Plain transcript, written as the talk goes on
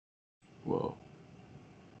Whoa.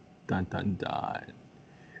 Dun dun dun.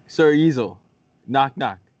 Sir Easel. Knock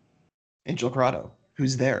knock. Angel Corrado.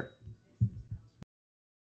 Who's there?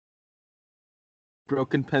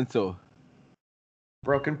 Broken pencil.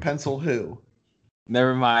 Broken pencil who?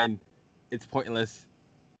 Never mind. It's pointless.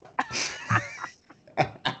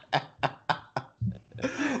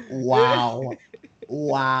 Wow.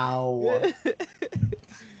 Wow.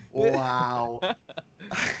 Wow.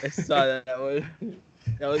 I saw that one.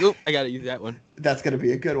 I was like, oh, I gotta use that one. That's going to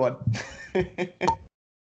be a good one. And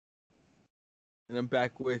I'm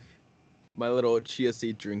back with my little chia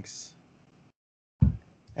seed drinks.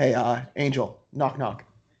 Hey, Angel, knock knock.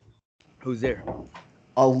 Who's there?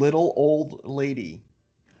 A little old lady.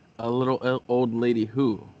 A little old lady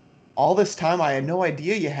who? All this time I had no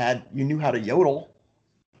idea you knew how to yodel.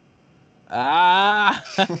 Ah!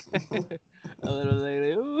 A little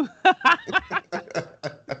lady who?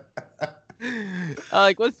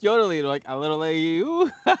 Like, what's yodeling? Like, a little lady who?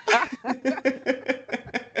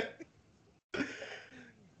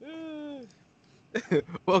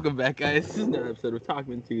 Welcome back, guys. This is another episode of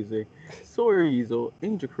Talkman Tuesday. Sawyer Easel,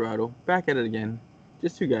 Angel Corrado, back at it again.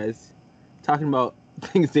 Just two guys talking about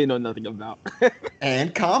things they know nothing about.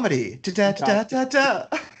 And comedy. Da-da-da-da-da.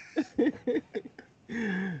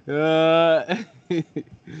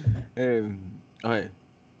 Okay.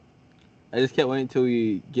 I just can't wait until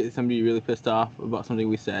we get somebody really pissed off about something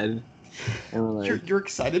we said. And we're like, You're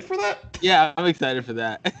excited for that? Yeah, I'm excited for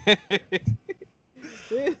that.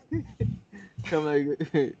 I'm like,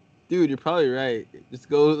 dude, you're probably right. Just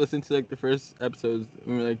go listen to like the first episodes.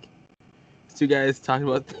 And we're like, two guys talking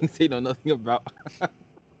about things they know nothing about.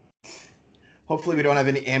 Hopefully we don't have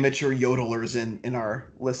any amateur yodelers in our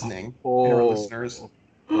listening. Oh. In our listeners.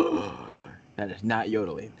 That is not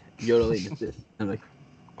yodeling. Yodeling is this. I'm like,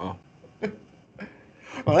 oh.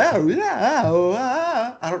 I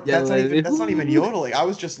don't. That's not even yodeling. I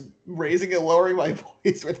was just raising and lowering my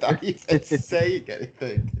voice without even saying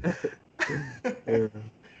anything.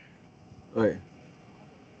 Okay.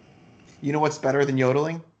 You know what's better than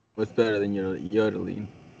yodeling? What's better than yodeling?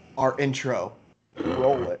 Our intro.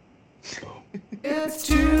 Roll it. It's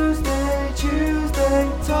Tuesday,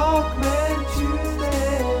 Talkman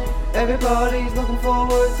Tuesday. Everybody's looking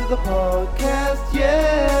forward to the podcast,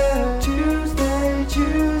 yeah. Tuesday,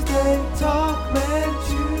 Talkman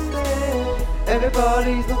Tuesday.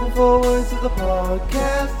 Everybody's looking forward to the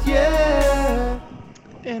podcast, yeah.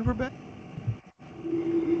 And we're back.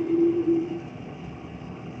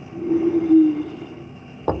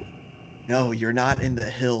 No, you're not in the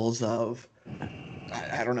hills of...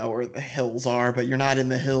 I don't know where the hills are, but you're not in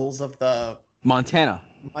the hills of the... Montana.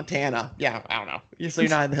 Yeah, I don't know. So you're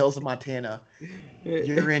not in the hills of Montana.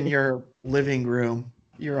 You're in your living room.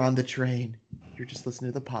 You're on the train. You're just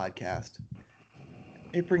listening to the podcast.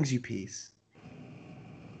 It brings you peace.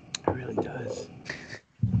 It really does.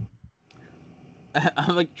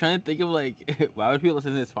 I'm like trying to think of like why would people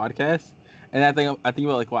listen to this podcast, and I think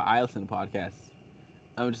about like why I listen to podcasts.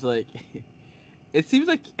 I'm just like, it seems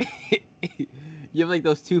like you have like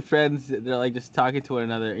those two friends that are like just talking to one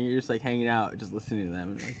another, and you're just like hanging out, just listening to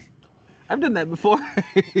them. And, like, I've done that before.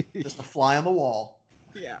 Just a fly on the wall.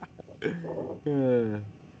 Yeah. You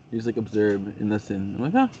just like observe and listen.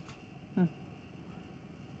 I'm like,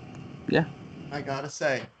 yeah. I gotta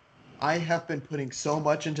say, I have been putting so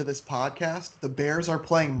much into this podcast. The Bears are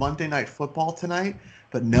playing Monday Night Football tonight,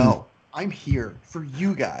 but no, I'm here for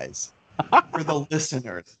you guys, for the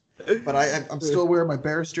listeners. But I'm still wearing my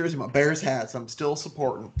Bears jersey, my Bears hats. I'm still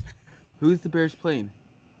supporting. Who's the Bears playing?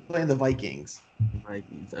 Playing the Vikings.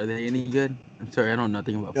 Vikings. Are they any good? I'm sorry, I don't know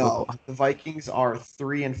nothing about football. No, the Vikings are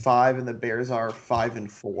 3-5, and the Bears are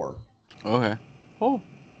 5-4. Okay.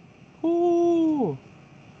 Oh.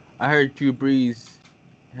 I heard Drew Brees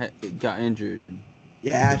got injured.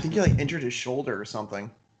 Yeah, I think he like injured his shoulder or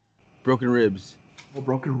something. Broken ribs. Oh,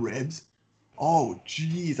 broken ribs? Oh,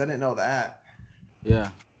 jeez, I didn't know that.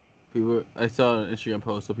 Yeah. I saw an Instagram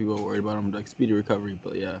post, so people were worried about him, like speedy recovery,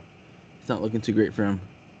 but yeah, it's not looking too great for him.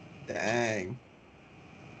 Dang.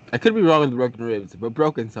 I could be wrong with broken ribs, but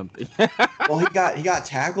broken something. Well, he got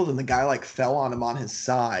tackled and the guy like fell on him on his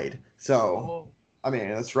side. So, I mean,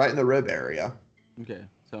 that's right in the rib area. Okay,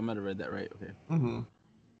 so I might have read that right. Okay. Mm-hmm.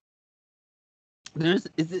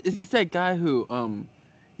 It's that guy who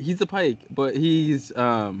he's a Pike, but he's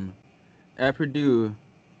at Purdue,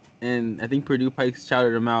 and I think Purdue Pikes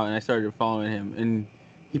shouted him out, and I started following him, and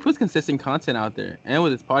he puts consistent content out there, and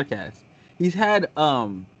with his podcast, he's had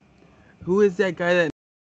who is that guy that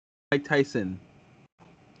Mike Tyson?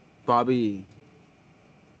 Bobby.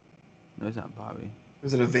 No, it's not Bobby.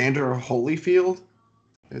 Is it Evander Holyfield?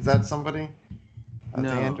 Is that somebody?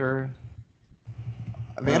 No. Evander.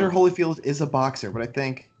 Evander Holyfield is a boxer, but I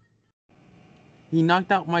think he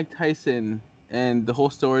knocked out Mike Tyson, and the whole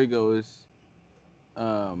story goes,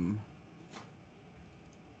 the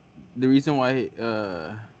reason why,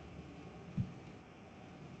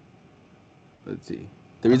 let's see,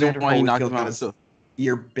 the reason Evander why he knocked Holyfield him got out. his So,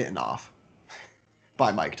 ear bitten off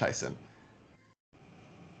by Mike Tyson.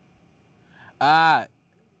 Buster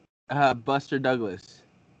Douglas.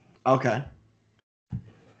 Okay.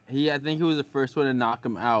 I think he was the first one to knock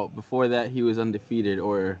him out. Before that, he was undefeated,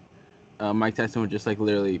 or Mike Tyson would just like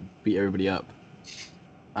literally beat everybody up.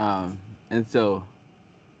 And so,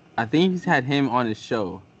 I think he's had him on his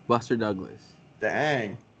show, Buster Douglas.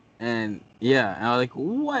 Dang. And yeah, and I was like,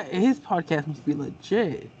 what? His podcast must be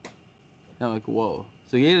legit. And I'm like, whoa.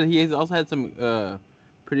 So he has also had some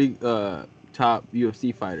pretty top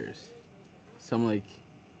UFC fighters. So I'm like,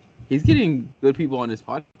 he's getting good people on his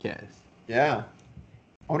podcast. Yeah.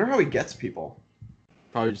 I wonder how he gets people.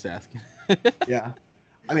 Probably just asking. Yeah.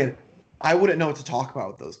 I mean, I wouldn't know what to talk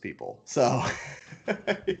about with those people. So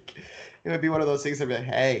it would be one of those things that would be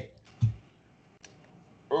like, hey,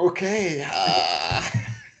 okay,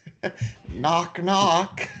 knock,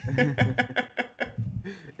 knock.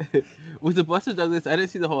 With the Buster Douglas, I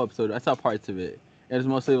didn't see the whole episode. I saw parts of it. It was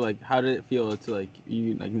mostly like, how did it feel to like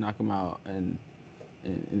you like knock him out and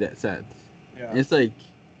in that sense. Yeah. And it's like,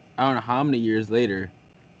 I don't know how many years later,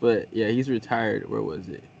 but yeah, he's retired. Where was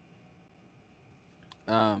it?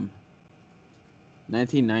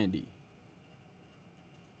 1990.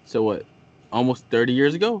 So what? Almost 30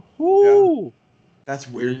 years ago? Woo! Yeah. That's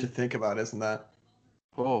weird to think about, isn't that?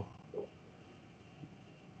 Oh.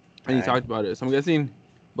 And he talked about it. So I'm guessing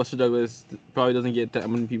Buster Douglas probably doesn't get that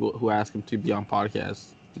many people who ask him to be on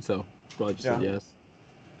podcasts. So probably just said yes.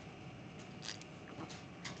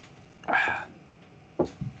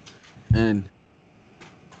 And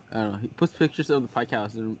I don't know. He puts pictures of the Pike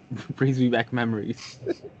House and brings me back memories.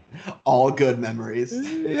 All good memories.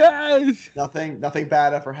 Yes. Nothing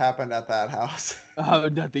bad ever happened at that house. Oh,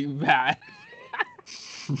 nothing bad.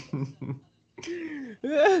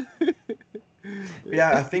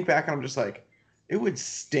 Yeah, I think back and I'm just like, it would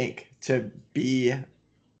stink to be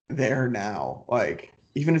there now. Like,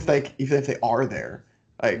 even if they are there,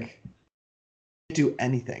 like, do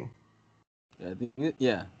anything.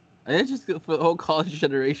 Yeah, I think just for the whole college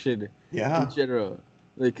generation. Yeah. In general,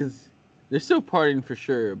 like, cause they're still partying for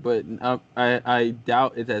sure, but I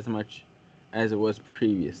doubt it's as much as it was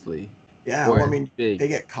previously. Yeah, well, I mean, they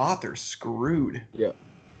get caught, they're screwed. Yeah.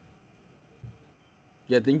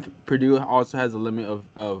 Yeah, I think Purdue also has a limit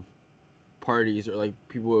of parties or like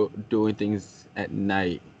people doing things at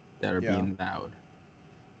night that are being loud.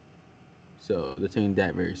 So they're taking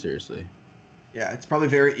that very seriously. Yeah, it's probably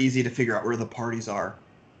very easy to figure out where the parties are.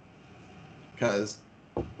 Because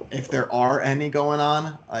if there are any going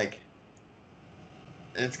on, like,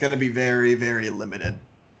 it's going to be very, very limited.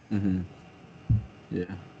 Mm-hmm. Yeah.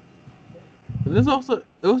 But it was also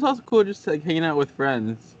cool just like hanging out with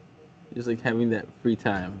friends. Just like having that free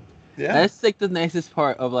time. Yeah. That's like the nicest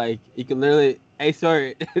part of like, you can literally, hey,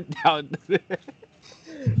 sorry,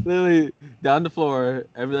 literally down the floor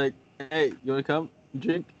and be like, hey, you want to come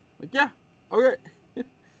drink? Like, yeah, all right.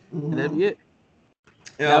 And that'd be it.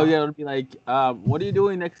 Yeah. Now we gotta be like, what are you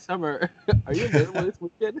doing next summer? Are you available this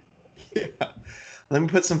weekend? Yeah. Let me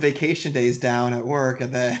put some vacation days down at work,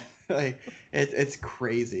 and then like it's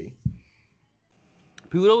crazy.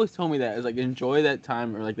 People always told me that. It's like, enjoy that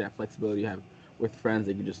time or like that flexibility you have with friends.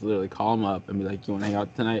 They can just literally call them up and be like, you want to hang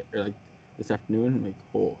out tonight or like this afternoon? I'm like,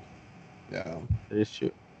 oh. Yeah. That is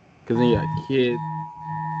true. Because then you got kids.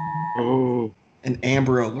 Oh. An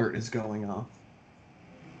Amber Alert is going off.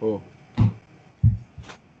 Oh.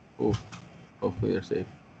 Oh. Hopefully they're safe.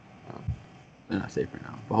 They're not safe right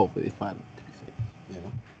now, but hopefully they find them to be safe.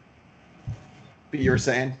 Yeah. But you were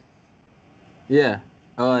saying? Yeah.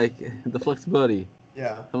 I like the flexibility.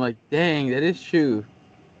 Yeah. I'm like, dang, that is true.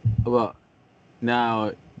 About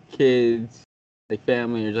now, kids, like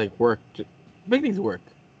family, or just like work, just make things work.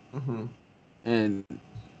 Mm-hmm. And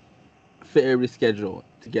fit everybody's schedule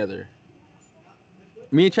together.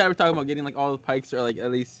 Me and Chad were talking about getting like all the Pikes or like at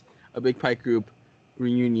least a big Pike group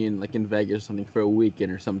reunion like in Vegas or something for a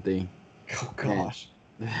weekend or something. Oh gosh.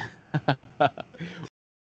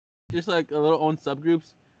 Just like a little own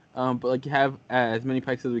subgroups, but like have as many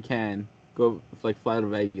Pikes as we can. Go like fly to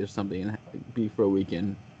Vegas or something and be for a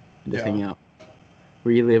weekend and just hang out,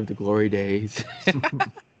 relive the glory days.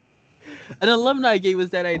 An alumni gave us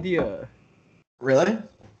that idea. Really?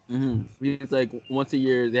 Mm-hmm. It's like once a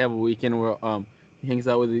year they have a weekend where he hangs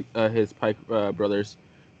out with his Pike brothers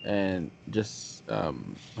and just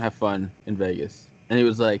have fun in Vegas. And he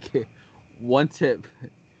was like, one tip: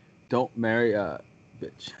 don't marry a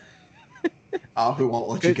bitch. Oh, who won't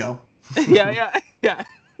let you go? Yeah.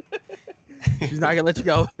 She's not gonna let you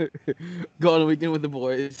go. Go on the weekend with the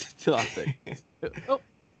boys till I say. Oh.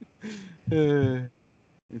 And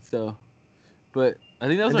so, but I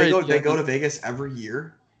think that was And our they go to Vegas every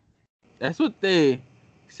year. That's what they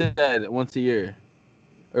said once a year,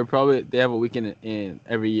 or probably they have a weekend in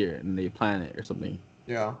every year and they plan it or something.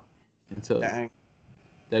 Yeah. And so Dang.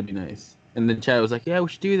 that'd be nice. And then Chad was like, "Yeah, we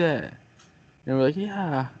should do that." And we're like,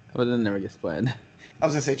 "Yeah," but then it never gets planned. I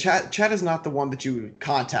was gonna say, Chad is not the one that you would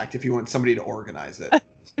contact if you want somebody to organize it.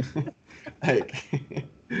 Like,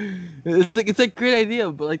 it's like a great idea,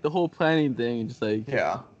 but like the whole planning thing, just like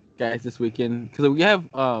yeah, guys this weekend because we have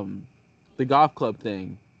the golf club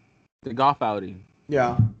thing, the golf outing.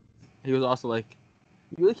 yeah. He was also like,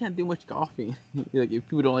 "You really can't do much golfing. Like if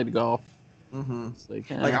people don't like to golf." Mm-hmm. It's like,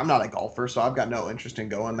 Like I'm not a golfer, so I've got no interest in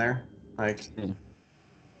going there. Like,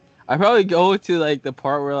 I probably go to like the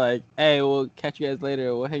part where like, "Hey, we'll catch you guys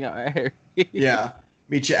later. We'll hang out right here." yeah,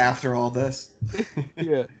 meet you after all this.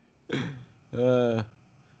 Yeah.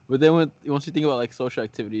 But then once you think about like social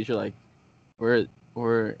activities, you're like, we're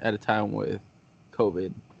at a time with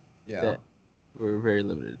COVID Yeah. that we're very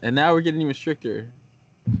limited, and now we're getting even stricter.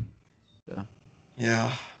 So.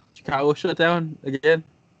 Yeah. Chicago shut down again.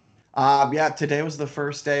 Yeah. Today was the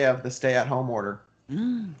first day of the stay-at-home order.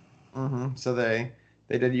 Mm. Mm-hmm. So they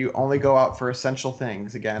did. You only go out for essential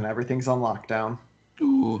things again. Everything's on lockdown.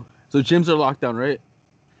 Ooh. So gyms are locked down, right?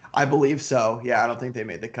 I believe so. Yeah. I don't think they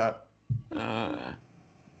made the cut.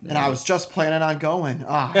 And I was just planning on going.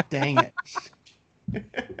 Ah, dang it.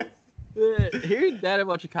 Hearing that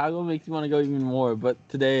about Chicago makes me want to go even more, but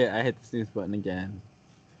today I hit the snooze button again.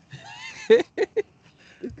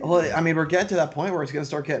 Well, I mean, we're getting to that point where it's going to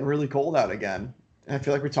start getting really cold out again. And I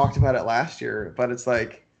feel like we talked about it last year, but it's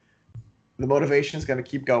like the motivation is going to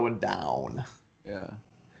keep going down. Yeah.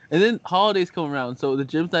 And then holidays come around, so the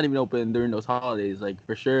gym's not even open during those holidays. Like,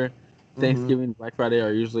 for sure, Thanksgiving, Black Friday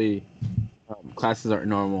are usually, classes aren't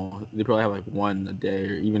normal. They probably have, like, one a day,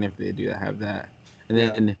 or even if they do have that. And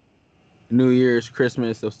then New Year's,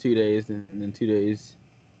 Christmas, those 2 days, and then 2 days.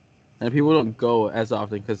 And people don't go as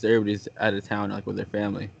often because everybody's out of town, like, with their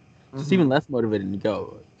family. So it's even less motivating to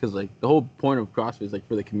go. Because, like, the whole point of CrossFit is, like,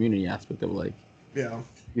 for the community aspect of, like, Yeah.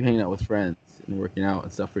 you hanging out with friends and working out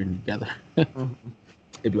and suffering together.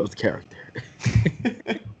 It builds character.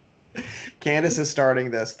 Candace is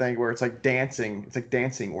starting this thing where it's like dancing. It's like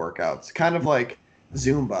dancing workouts, kind of like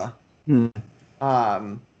Zumba. And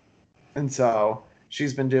so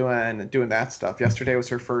she's been doing that stuff. Yesterday was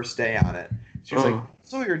her first day on it. She was like,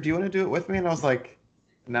 "So do you want to do it with me?" And I was like,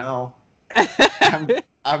 "No,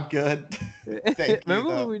 I'm good." Thank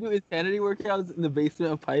Remember you, when we do insanity workouts in the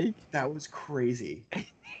basement of Pike? That was crazy.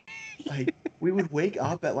 Like we would wake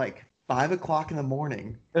up at like 5 o'clock in the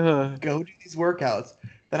morning, go do these workouts,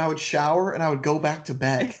 then I would shower and I would go back to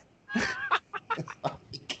bed.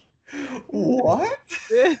 What?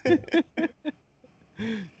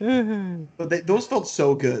 But those felt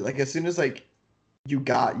so good. Like as soon as like you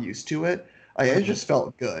got used to it, like it just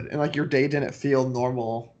felt good, and like your day didn't feel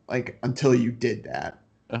normal like until you did that.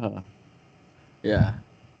 Yeah.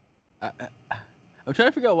 I'm trying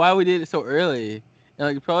to figure out why we did it so early,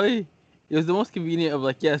 and like probably it was the most convenient of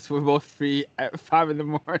like, yes, we're both free at 5 in the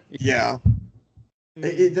morning. Yeah.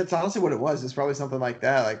 That's honestly what it was. It's probably something like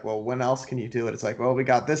that. Like, well, when else can you do it? It's like, well, we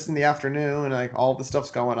got this in the afternoon, and like all the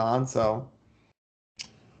stuff's going on. So,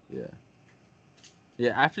 yeah.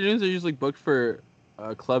 Afternoons are usually booked for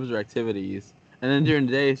clubs or activities, and then during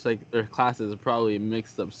the day, it's like their classes are probably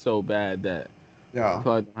mixed up so bad that we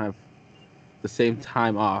probably don't have the same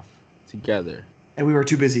time off together. And we were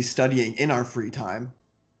too busy studying in our free time.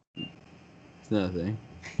 It's another thing.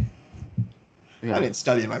 I didn't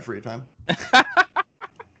study in my free time.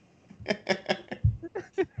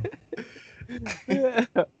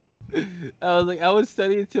 I was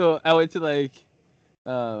studying till I went to like,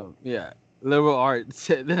 liberal arts.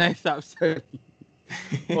 Then I stopped studying,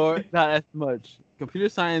 or not as much. Computer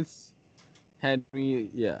science had me,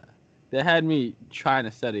 they had me trying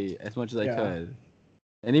to study as much as I could,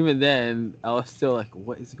 and even then, I was still like,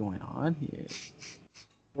 "What is going on here?"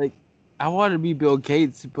 Like, I wanted to be Bill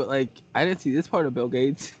Gates, but like, I didn't see this part of Bill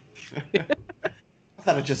Gates. I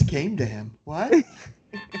thought it just came to him. What?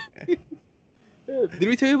 Did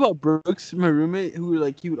we tell you about Brooks, my roommate, who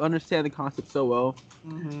like he would understand the concept so well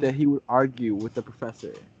that he would argue with the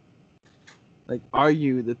professor, like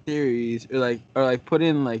argue the theories or put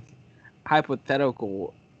in like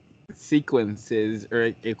hypothetical sequences or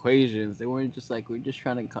like, equations. They weren't just like we're just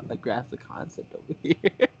trying to grasp the concept over here.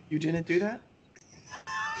 You didn't do that?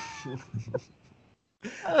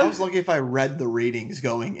 I was lucky if I read the readings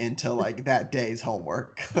going into like that day's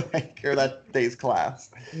homework, like, or that day's class.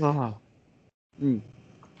 Oh. Mm.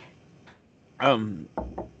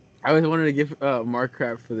 I always wanted to give Mark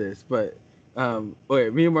crap for this, but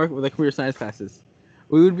wait, me and Mark with like computer science classes,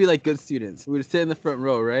 we would be like good students. We would sit in the front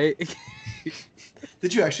row, right?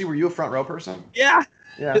 Did you actually? Were you a front row person? Yeah.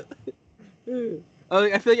 Yeah.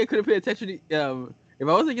 I feel like I couldn't pay attention to if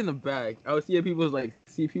I was like in the back, I would see people's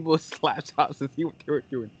laptops and see what they were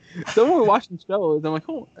doing. Someone were watching shows. I'm like,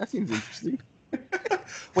 oh, that seems interesting.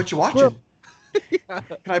 What you watching? Yeah.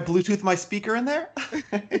 Can I Bluetooth my speaker in there?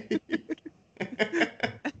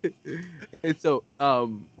 And so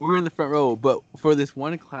we were in the front row, but for this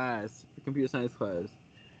one class, the computer science class,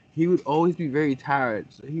 he would always be very tired,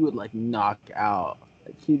 so he would like knock out.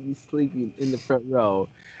 Like he'd be sleeping in the front row,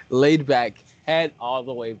 laid back, head all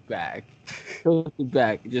the way back, tilted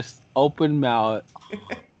back, just open mouth.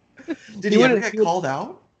 Did he ever get called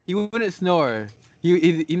out? He wouldn't snore.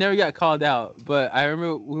 He never got called out, but I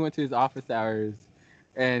remember we went to his office hours,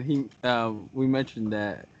 and we mentioned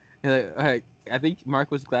that. And like I think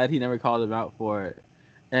Mark was glad he never called him out for it,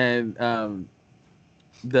 and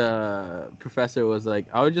the professor was like,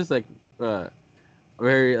 I was just like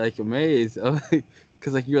very like amazed,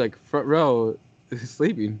 because like you're like front row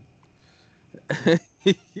sleeping.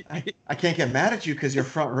 I can't get mad at you because you're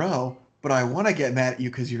front row, but I want to get mad at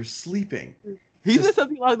you because you're sleeping. He said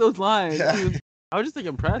something along those lines. Yeah. I was just like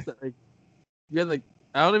impressed that like you had like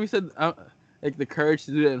I don't know if he said like the courage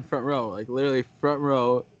to do it in front row, like literally front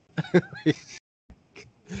row,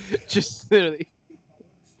 just literally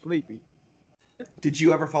sleeping. Did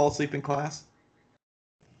you ever fall asleep in class?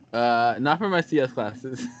 Not for my CS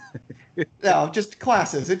classes. No, just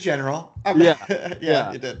classes in general.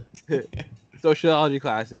 Yeah. You did. Sociology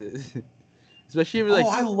classes, especially if like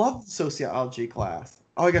I love sociology class.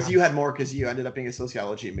 Oh, I guess you had more because you ended up being a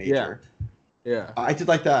sociology major. Yeah. I did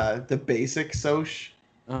like the basic soc.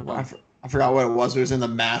 Uh-huh. I forgot what it was. It was in the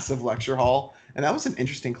massive lecture hall, and that was an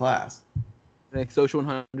interesting class. Like Social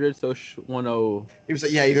 100, Social 10. It was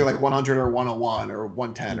either like 100 or 101 or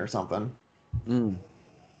 110 or something.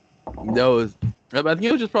 Those, I think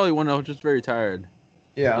it was just probably one. I was just very tired.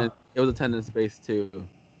 Yeah. And it was attendance based too.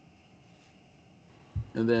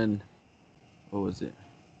 And then, what was it?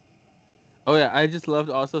 Oh yeah, I just loved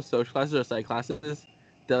also social classes or psych classes.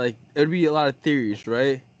 That like it would be a lot of theories,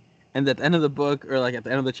 right? And at the end of the book or like at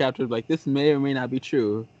the end of the chapter, like this may or may not be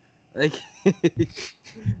true. Like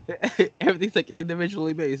everything's like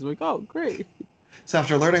individually based. I'm like, oh great. So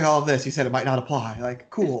after learning all of this, you said it might not apply. Like,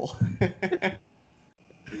 cool.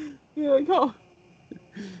 Yeah, like oh.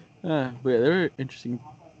 But yeah, they were interesting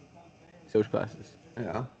social classes.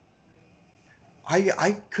 Yeah.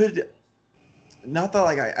 I could, not that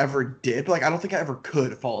like I ever did, but like I don't think I ever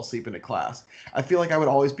could fall asleep in a class. I feel like I would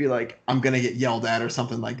always be like, I'm gonna get yelled at or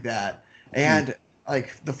something like that. And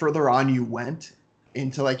like the further on you went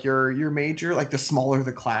into like your major, like the smaller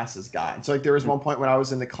the classes got. So like there was one point when I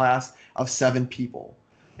was in the class of 7 people,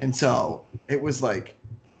 and so it was like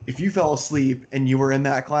if you fell asleep and you were in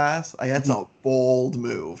that class, like that's a bold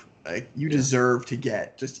move. Like you deserve to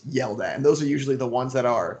get just yelled at, and those are usually the ones that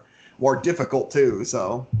are more difficult too.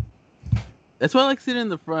 So that's why I like sitting in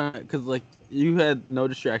the front, because like you had no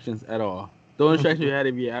distractions at all. The only distraction you had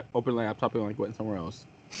if you open laptop and like went somewhere else.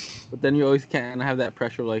 But then you always can't have that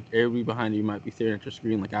pressure of like everybody behind you might be staring at your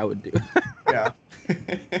screen like I would do. Yeah.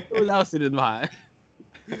 Without sitting behind.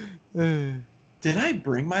 Did I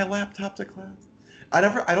bring my laptop to class? I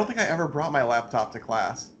don't think I ever brought my laptop to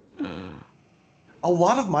class. A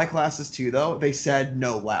lot of my classes too, though, they said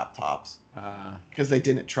no laptops because they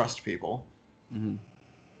didn't trust people. Mm-hmm.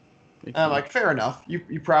 And I'm like, fair enough.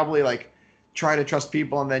 You probably like try to trust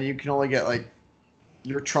people, and then you can only get like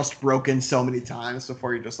your trust broken so many times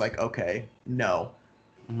before you're just like, okay, no.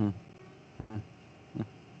 Mm-hmm.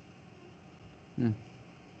 Mm.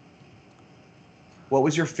 What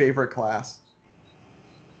was your favorite class?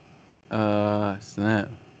 Snap.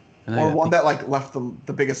 Or one that like left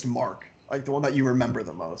the biggest mark, like the one that you remember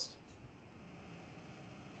the most.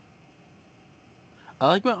 I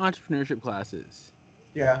like my entrepreneurship classes.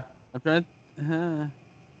 Yeah. I'm trying to.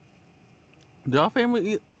 They're all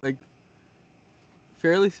family like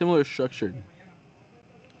fairly similar structured.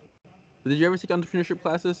 Did you ever take entrepreneurship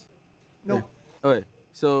classes? No. Okay.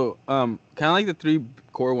 So kind of like the 3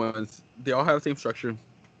 core ones, they all have the same structure.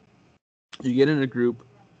 You get in a group,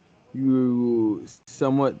 you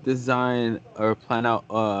somewhat design or plan out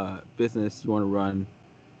a business you want to run,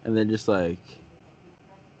 and then just like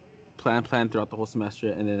plan throughout the whole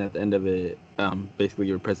semester, and then at the end of it, basically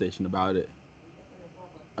give a presentation about it.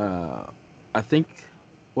 I think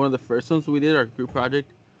one of the first ones we did, our group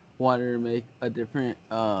project, wanted to make a different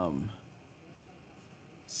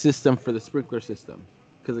system for the sprinkler system,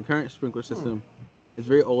 because the current sprinkler system is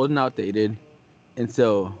very old and outdated, and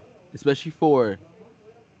so especially for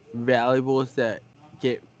valuables that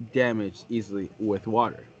get damaged easily with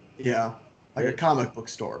water. Yeah, like a Right. comic book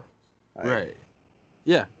store. Right.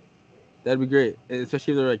 Yeah, that'd be great, and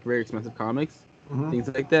especially if they're like very expensive comics, Mhm. things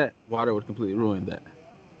like that. Water would completely ruin that.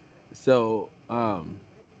 So,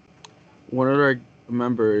 one of our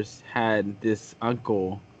members had this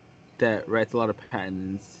uncle that writes a lot of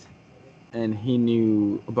patents, and he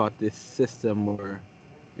knew about this system where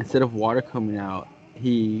instead of water coming out,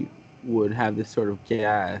 he would have this sort of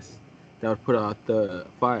gas that would put out the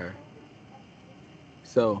fire.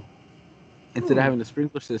 So instead of having the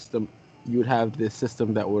sprinkler system, you would have this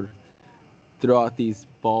system that would throw out these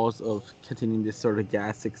balls of containing this sort of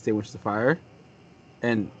gas to extinguish the fire,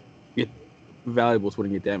 and it, valuables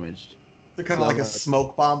wouldn't get damaged. So kind of like a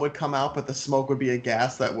smoke bomb would come out, but the smoke would be a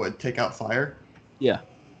gas that would take out fire. Yeah.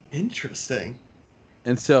 Interesting.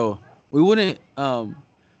 And so we wouldn't.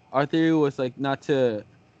 Our theory was like not to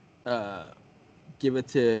give it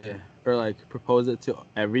to or like propose it to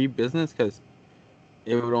every business, because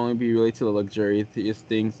it would only be related to the luxurious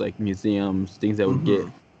things like museums, things that would get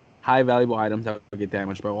high valuable items that would get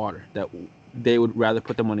damaged by water. That they would rather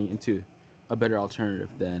put the money into a better alternative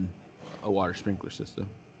than a water sprinkler system.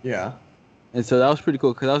 Yeah. And so that was pretty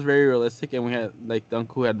cool because that was very realistic, and we had like the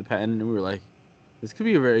uncle who had the patent, and we were like, this could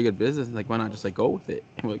be a very good business. Like, why not just like go with it?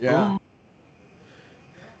 And we're like, Yeah. oh.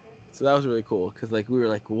 So that was really cool because like we were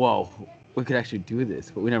like, whoa, we could actually do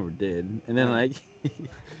this, but we never did. And then like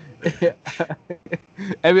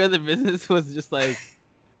every other business was just like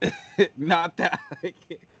not that.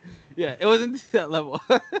 Like, yeah, it wasn't to that level.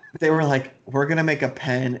 They were like, we're gonna make a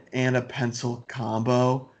pen and a pencil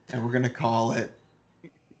combo, and we're gonna call it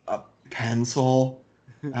a pencil.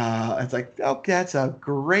 It's like, oh, that's a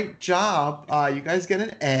great job. You guys get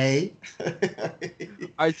an A.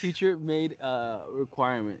 Our teacher made a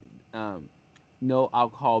requirement: no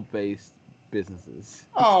alcohol-based businesses.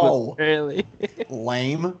 Oh. Really?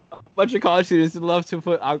 Lame. A bunch of college students love to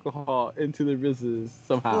put alcohol into their business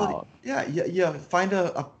somehow. Well, yeah. Find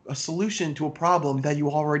a solution to a problem that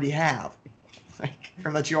you already have, like,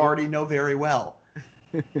 or that you already know very well.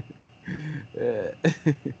 Yeah.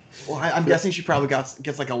 Well, I'm guessing she probably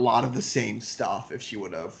gets like a lot of the same stuff if she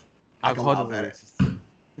would have. Alcohol delivery system.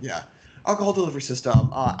 Yeah, alcohol delivery system,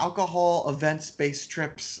 alcohol event-based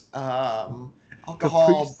trips,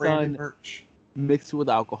 alcohol Capri branded Sun. merch. Mixed with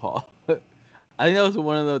alcohol. I think that was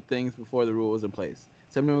one of the things before the rule was in place.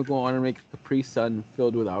 Somebody would go on and make a Capri Sun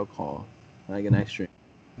filled with alcohol, like an ice drink.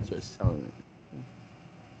 Start selling it.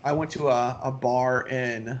 I went to a bar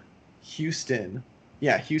in Houston.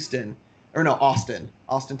 Yeah, Houston. Or no, Austin,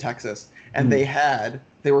 Texas. And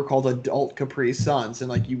they were called adult Capri Suns. And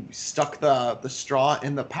like you stuck the straw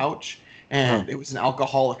in the pouch and it was an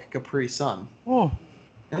alcoholic Capri Sun. Oh,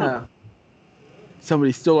 Yeah.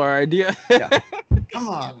 somebody stole our idea. Yeah. Come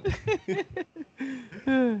on.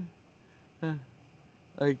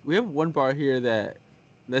 Like we have one bar here that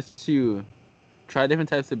lets you try different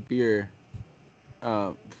types of beer.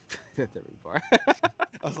 That's every bar.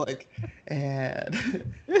 I was like, and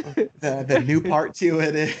the new part to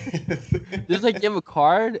it is There's like you have a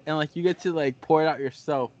card and like you get to like pour it out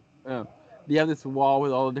yourself. You have this wall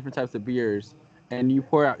with all the different types of beers, and you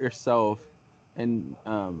pour it out yourself, and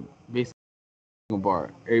basically a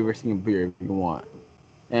bar every single beer you want.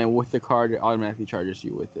 And with the card, it automatically charges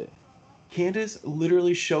you with it. Candace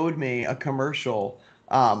literally showed me a commercial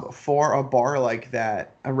for a bar like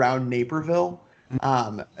that around Naperville,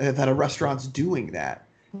 that a restaurant's doing that.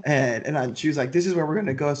 And she was like, this is where we're going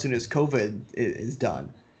to go as soon as COVID is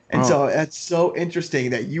done. And so it's so interesting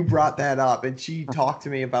that you brought that up, and she talked to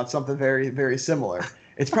me about something very, very similar.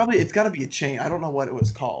 It's got to be a chain. I don't know what it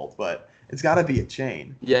was called, but it's got to be a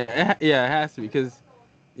chain. Yeah, it has to be, because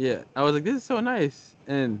I was like, this is so nice,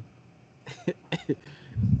 and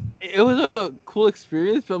it was a cool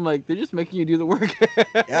experience. But I'm like, they're just making you do the work.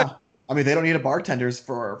 Yeah, I mean, they don't need a bartenders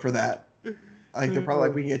for that. Like, they're probably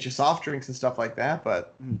like, we can get you soft drinks and stuff like that,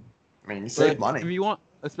 but I mean, you save money. If you want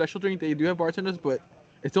a special drink, they do have bartenders, but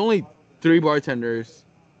it's only 3 bartenders.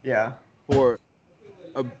 Yeah. For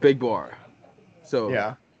a big bar. So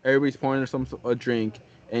Yeah. everybody's pouring a drink,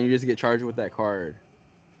 and you just get charged with that card.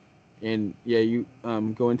 And you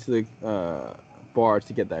go into the bar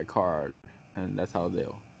to get that card, and that's how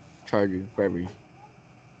they'll charge you for every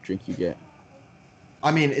drink you get.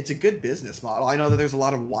 I mean, it's a good business model. I know that there's a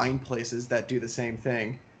lot of wine places that do the same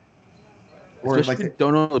thing. Or Especially if you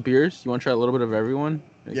don't know the beers, you want to try a little bit of everyone.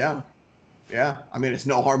 Like, yeah. Yeah, I mean, it's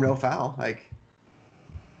no harm, no foul. Like,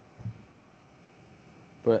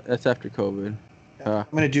 But that's after COVID. I'm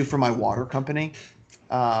gonna do for my water company.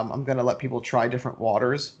 I'm gonna let people try different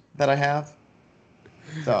waters that I have.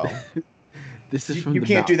 So This is you, from you the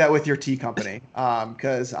can't do mouth. that with your tea company,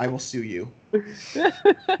 because I will sue you.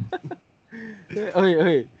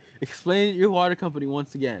 Okay. Explain your water company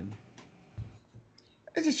once again.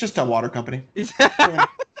 It's just a water company. Yeah,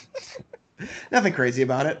 nothing crazy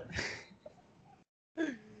about it.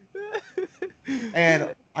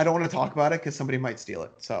 And I don't want to talk about it because somebody might steal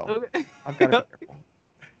it. So Okay. I've got to be careful.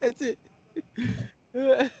 That's it.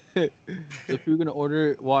 So if you're gonna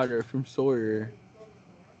order water from Sawyer,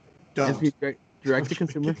 it's Don't. be direct to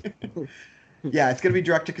consumer. Yeah, it's going to be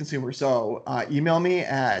direct to consumer. So email me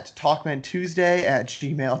at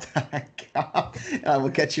talkmantuesday@gmail.com and I will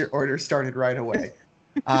get your order started right away.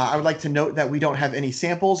 I would like to note that we don't have any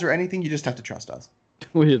samples or anything. You just have to trust us.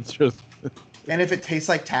 It's just And if it tastes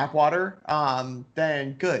like tap water,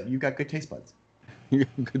 then good. You've got good taste buds.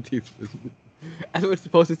 good taste. That's what it's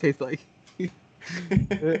supposed to taste like.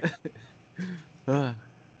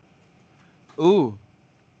 Ooh,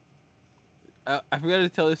 I forgot to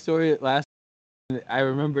tell this story last. I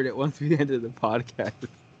remembered it once we ended the podcast.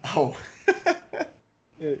 Oh.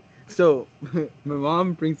 So my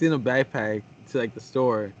mom brings in a backpack to like the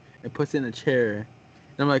store and puts it in a chair, and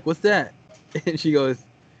I'm like, "What's that?" And she goes,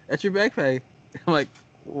 "That's your backpack." I'm like,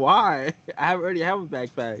 "Why? Already have a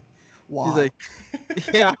backpack." Why? She's like,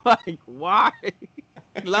 "Yeah." I'm like, "Why?"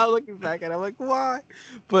 Loud looking back at it. I'm like, "Why?"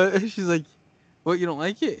 But she's like, "What? You don't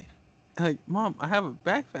like it?" I'm like, "Mom, I have a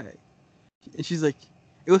backpack." And she's like,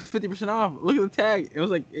 "It was 50% off. Look at the tag." It was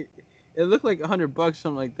like it looked like $100,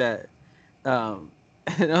 something like that. And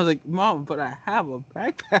I was like, "Mom, but I have a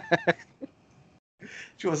backpack."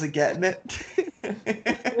 She wasn't getting it.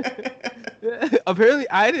 Apparently,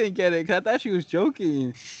 I didn't get it because I thought she was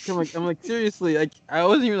joking. I'm like, seriously, like I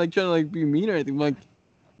wasn't even like trying to like be mean or anything. I'm like,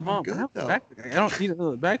 Mom, I Good have a though. backpack. Like, I don't need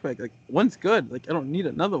another backpack. Like one's good. Like I don't need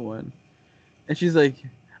another one. And she's like,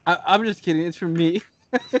 I'm just kidding. It's for me.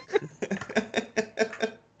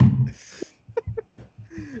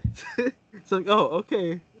 It's like, oh,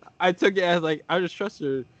 okay. I took it as like I just trusted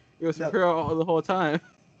her. It was for No, her all the whole time.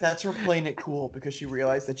 that's her playing it cool because she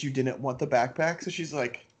realized that you didn't want the backpack, so she's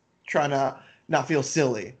like trying to not feel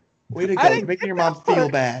silly. Way to I go! You're didn't making get your that mom feel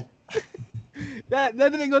part. bad. That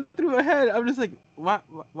didn't go through my head. I'm just like, why'd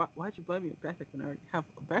you buy me a backpack when I already have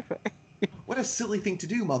a backpack? What a silly thing to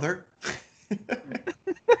do, mother.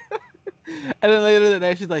 And then later that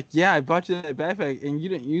night, she's like, "Yeah, I bought you that backpack and you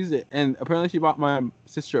didn't use it." And apparently, she bought my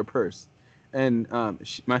sister a purse, and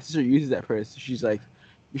my sister uses that purse. She's like,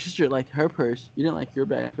 "Your sister liked her purse. You didn't like your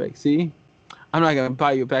backpack. See, I'm not gonna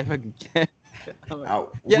buy you a backpack again." I'm like,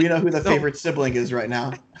 "Yeah, We know who the no." favorite sibling is right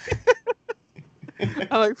now. I'm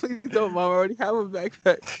like, "Please don't, Mom. I already have a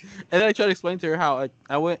backpack." And then I tried to explain to her how like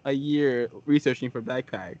I went a year researching for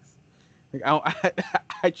backpacks. Like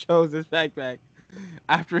I chose this backpack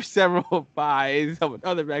after several buys of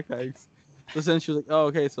other backpacks. So then she was like, "Oh,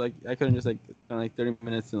 okay." So like I couldn't just like spend like 30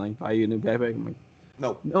 minutes and like buy you a new backpack. I'm like,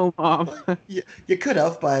 No, "No, Mom." you could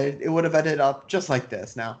have, but it would have ended up just like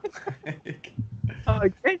this now. I'm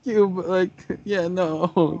like, "Thank you," but like, yeah,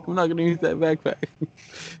 no, I'm not gonna use that backpack.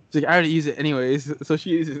 She's like, "I already use it anyways," so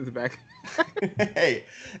she uses the backpack. Hey,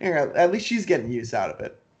 at least she's getting use out of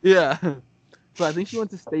it. Yeah. So I think she went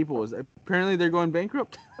to Staples. Apparently they're going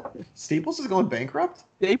bankrupt. Staples is going bankrupt?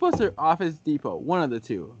 Staples or Office Depot, one of the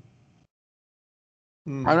two.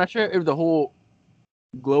 Hmm. I'm not sure if the whole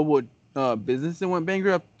global business that went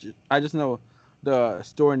bankrupt. I just know the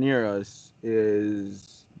store near us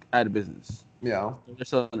is out of business. Yeah. They're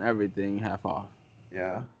selling everything half off.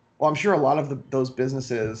 Yeah. Well, I'm sure a lot of those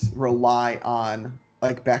businesses rely on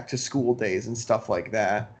like back to school days and stuff like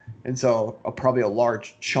that. And so probably a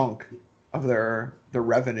large chunk of their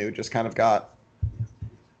revenue just kind of got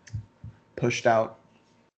pushed out.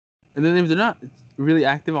 And then if they're not really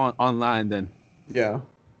active online, then Yeah.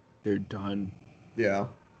 they're done. Yeah.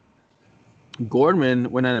 Gordman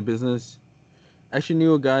went out of business. I actually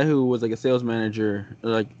knew a guy who was like a sales manager,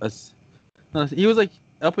 he was like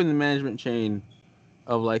up in the management chain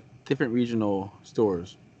of like different regional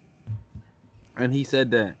stores. And he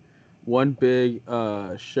said that one big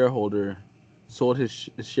shareholder sold his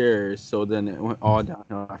shares, so then it went all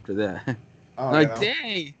downhill after that. Oh, Like, yeah.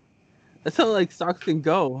 dang, that's how like stocks can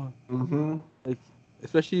go. Mm-hmm. Like,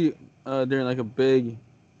 especially during like a big,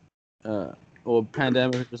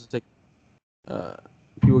 pandemic, just like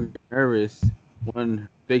people get nervous. One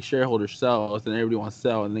big shareholder sells, and everybody wants to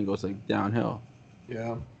sell, and then it goes like downhill.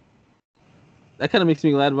 Yeah. that kind of makes me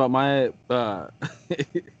glad about my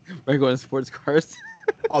regular sports cars.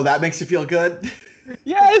 Oh, that makes you feel good?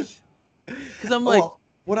 Yes, because I'm like, Well,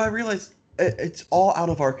 what I realized, it's all out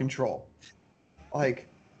of our control. Like,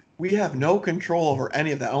 we have no control over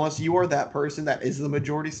any of that unless you are that person that is the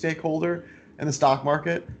majority stakeholder in the stock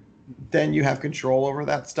market. Then you have control over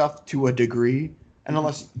that stuff to a degree. And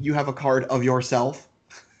unless you have a card of yourself,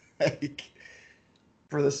 like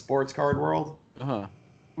for the sports card world, uh-huh.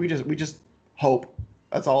 we just hope.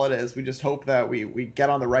 That's all it is. We just hope that we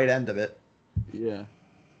get on the right end of it. Yeah.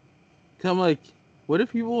 Cause I'm like, what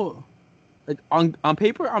if people like on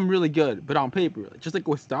paper I'm really good, but on paper, like, just like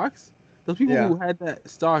with stocks, those people Yeah. who had that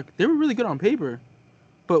stock, they were really good on paper,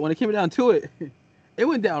 but when it came down to it, it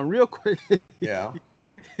went down real quick. Yeah.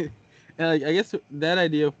 And like I guess that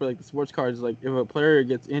idea for like the sports cards is like if a player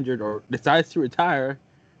gets injured or decides to retire,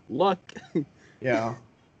 luck, Yeah.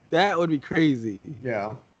 that would be crazy.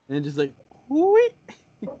 Yeah. And just like, whoo.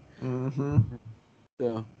 Mm-hmm.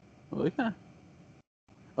 So, well, yeah.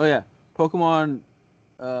 Oh yeah, Pokemon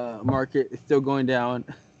market is still going down.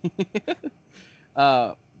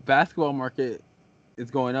 Basketball market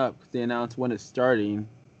is going up because they announced when it's starting.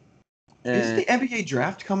 Is And the NBA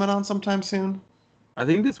draft coming on sometime soon? I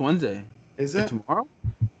think this Wednesday. Is Or it? tomorrow?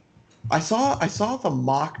 I saw the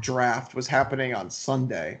mock draft was happening on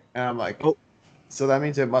Sunday, and I'm like, Oh. so that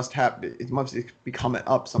means it must be coming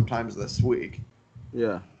up sometimes this week.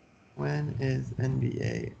 Yeah. When is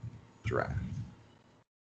NBA draft?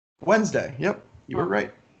 Wednesday. Yep, you were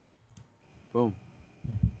right. Boom.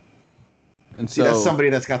 And See, so, that's somebody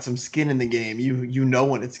that's got some skin in the game. You know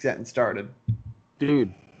when it's getting started.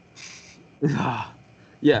 dude.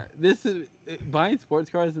 Yeah, this is buying sports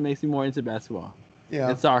cards makes me more into basketball Yeah.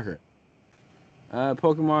 and soccer.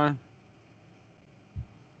 Pokemon.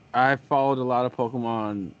 I followed a lot of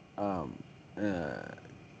Pokemon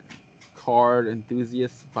card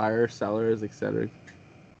enthusiasts, buyers, sellers, etc.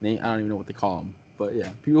 I don't even know what they call them, but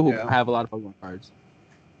yeah, people who Yeah. have a lot of Pokemon cards,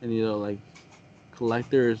 and like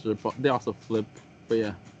collectors, or they also flip. But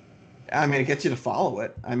yeah, I mean, it gets you to follow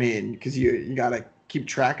it. I mean, because you gotta keep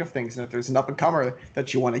track of things, and if there's an up and comer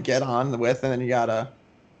that you want to get on with, and then you gotta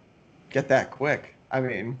get that quick. I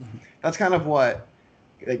mean, that's kind of what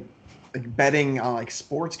like betting on like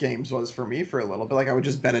sports games was for me for a little bit. Like I would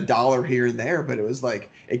just bet $1 here and there, but it was like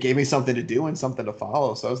it gave me something to do and something to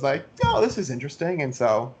follow. So I was like, oh, this is interesting, and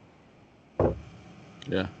so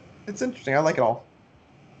yeah. it's interesting. I like it all.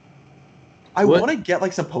 I What- want to get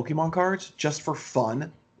like some Pokemon cards just for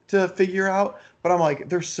fun to figure out, but I'm like,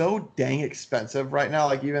 they're so dang expensive right now.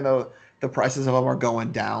 Like even though the prices of them are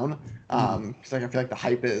going down, because like I feel like the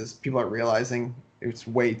hype is people are realizing it's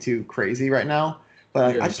way too crazy right now. But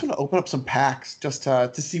like, Yeah. I just want to open up some packs just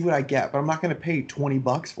to see what I get, but I'm not going to pay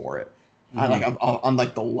 $20 for it. I'm on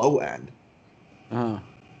like the low end.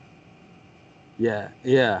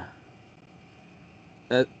 Yeah.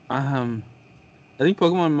 I think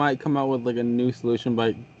Pokemon might come out with like a new solution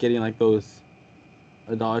by getting like those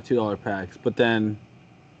 $1, $2 packs, but then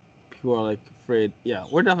people are like afraid. Yeah,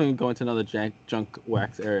 we're definitely going to another junk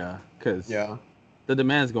wax area because Yeah. the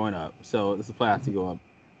demand's going up, so the supply has to go up.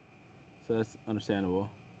 So that's understandable.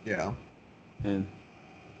 Yeah. And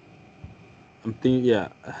I'm thinking, yeah,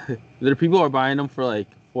 there are people who are buying them for like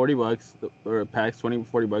 $40 or packs,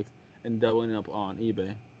 $20-$40, and doubling up on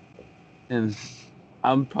eBay. And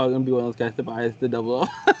I'm probably gonna be one of those guys that buys the double.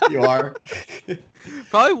 You are.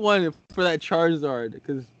 Probably one for that Charizard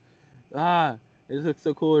because it looks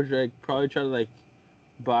so cool. Like probably try to like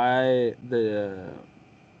buy the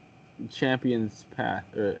Champions Path,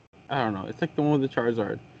 or I don't know. It's like the one with the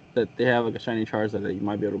Charizard that they have like a shiny Charizard that you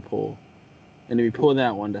might be able to pull. And if you pull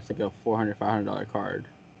that one, that's like a $400-$500 card.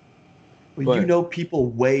 Well, But- you know, people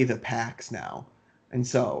weigh the packs now, and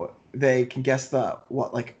so they can guess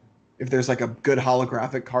like if there's like a good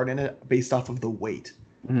holographic card in it based off of the weight.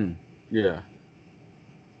 Mm-hmm. Yeah.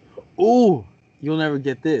 Ooh, you'll never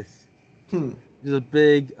get this. There's a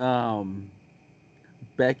big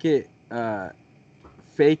Beckett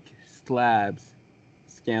fake slabs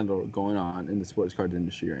scandal going on in the sports card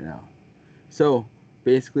industry right now. So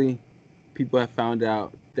basically, people have found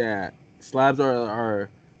out that slabs are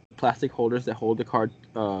plastic holders that hold the card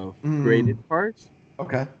graded cards.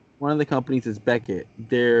 Okay. One of the companies is Beckett.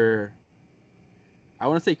 I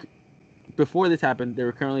want to say, before this happened, they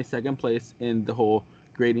were currently second place in the whole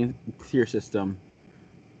grading tier system.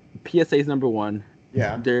 PSA is number 1.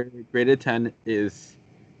 Yeah. Their graded 10 is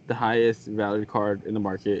the highest valued card in the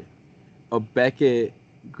market. A Beckett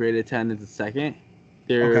graded 10 is the second.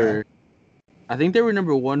 Okay. I think they were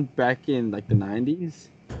number 1 back in like the 90s.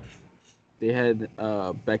 They had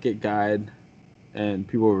Beckett guide, and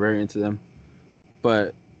people were very into them.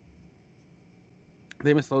 but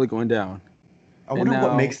they've been slowly going down. I And wonder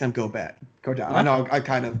what now, makes them go down. I huh? know I'm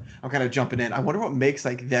kind of jumping in. I wonder what makes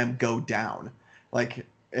like them go down. Like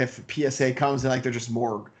if PSA comes and like they're just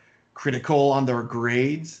more critical on their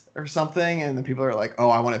grades or something, and then people are like, "Oh,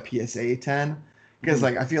 I want a PSA 10." Because Mhm.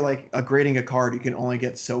 like I feel like grading a card, you can only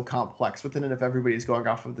get so complex within it if everybody's going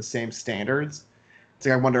off of the same standards. It's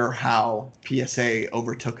like I wonder how PSA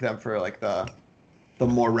overtook them for like the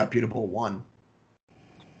more reputable one.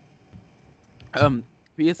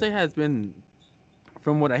 PSA has been,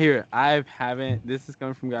 from what I hear, I haven't. This is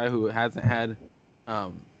coming from a guy who hasn't had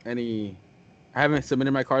any. I haven't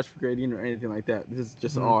submitted my cards for grading or anything like that. This is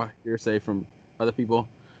just Mhm. all hearsay from other people.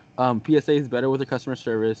 PSA is better with their customer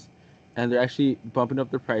service, and they're actually bumping up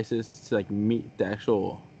their prices to like meet the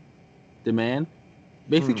actual demand.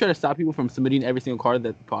 Basically, Mm. try to stop people from submitting every single card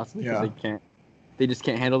that possibly because Yeah. they can't. They just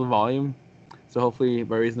can't handle the volume. So hopefully,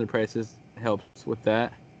 by raising the prices, helps with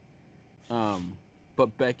that.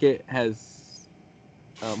 But Beckett has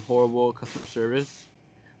horrible customer service.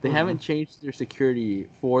 They Mhm. haven't changed their security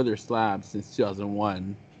for their slabs since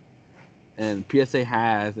 2001, and PSA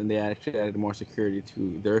has, and they actually added more security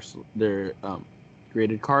to their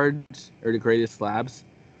graded cards or the graded slabs.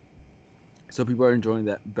 So people are enjoying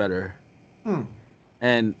that better. Hmm.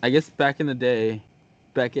 And I guess back in the day,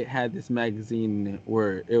 Beckett had this magazine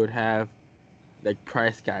where it would have like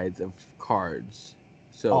price guides of cards.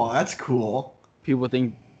 So Oh, that's cool. people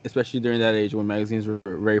think, especially during that age when magazines were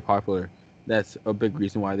very popular, that's a big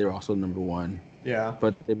reason why they're also number one. Yeah.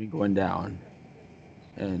 But they've been going down,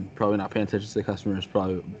 and probably not paying attention to the customer is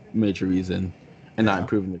probably a major reason, and not Yeah.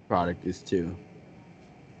 improving the product is too.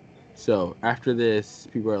 So after this,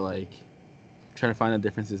 people are like trying to find the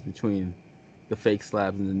differences between the fake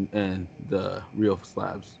slabs and the real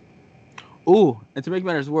slabs. Ooh, and to make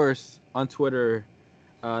matters worse, on Twitter,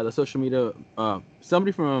 the social media,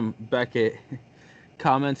 somebody from Beckett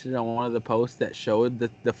commented on one of the posts that showed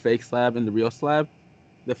the fake slab and the real slab,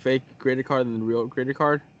 the fake graded card and the real graded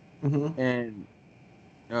card, Mm-hmm. and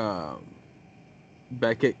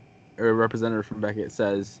Beckett, or a representative from Beckett,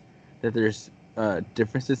 says that there's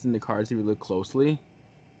differences in the cards if you look closely,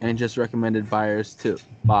 and just recommended buyers to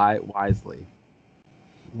buy wisely.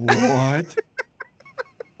 What?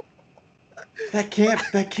 that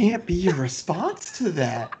can't be your response to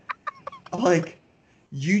that. Like,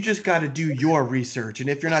 you just got to do your research, and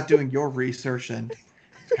if you're not doing your research, then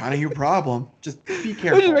it's kind of your problem. Just be Which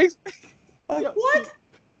careful. makes Like, Yeah. what?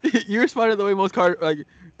 You responded the way most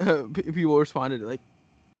people responded, like,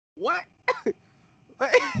 what?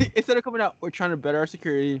 Instead of coming out, we're trying to better our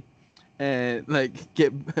security and like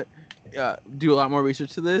do a lot more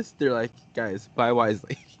research to this. They're like, guys, buy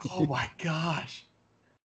wisely. Oh my gosh.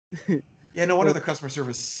 Yeah, no wonder the customer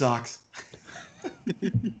service sucks.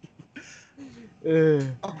 A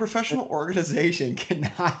professional organization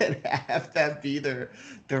cannot have that be their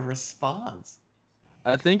response.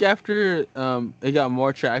 I think after it got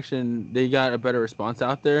more traction, they got a better response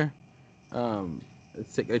out there.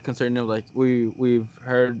 It's concerning of like we've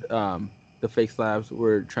heard the fake slabs.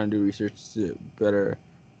 We're trying to do research to better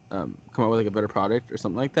come up with like a better product or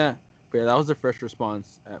something like that. But yeah, that was the first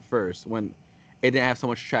response at first when it didn't have so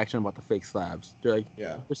much traction about the fake slabs. They're like,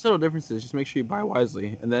 Yeah. there's subtle differences. Just make sure you buy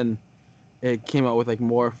wisely. And then it came out with like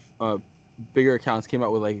more bigger accounts came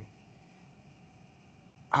out with like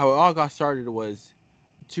how it all got started was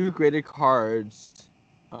two graded cards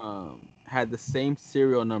had the same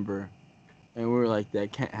serial number, and we were like,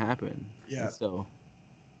 that can't happen. Yeah. And so,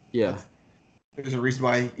 yeah. There's a reason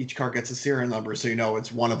why each card gets a serial number, so you know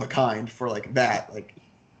it's one of a kind for like that. Like,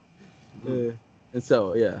 And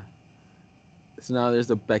so, yeah. So now there's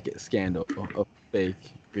a Beckett scandal of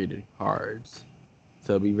fake graded cards.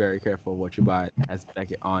 So be very careful what you buy that has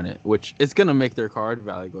Beckett on it, which is gonna make their card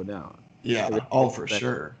value go down. yeah, So oh for Beckett.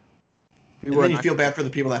 sure. And People are then you not- feel bad for the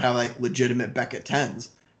people that have like legitimate Beckett 10s.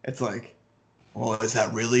 It's like, well, is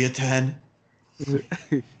that really a 10?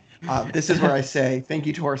 This is where I say thank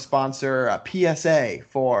you to our sponsor, PSA,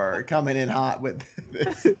 for coming in hot with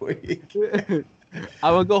this week.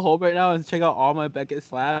 I would go home right now and check out all my Beckett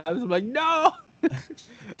slabs. I'm like, no.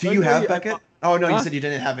 Do you have Luckily, Beckett? Oh no, you Huh? said you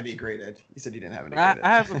didn't have any graded. You said you didn't have any I graded.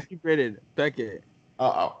 have a few graded Beckett.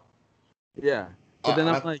 Uh-oh. Yeah. But then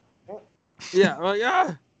I'm that- like, yeah, I'm like,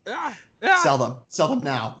 yeah. Sell them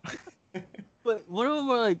now. But one of them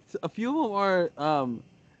are like, a few of them are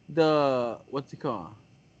the what's it called?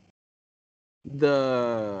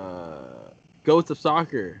 The Goats of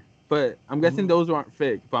Soccer. But I'm guessing Mhm. those aren't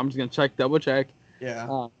fake. But I'm just gonna double check.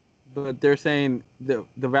 Yeah. But they're saying the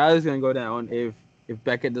value is gonna go down if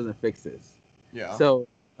Beckett doesn't fix this. Yeah. So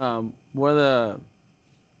one of the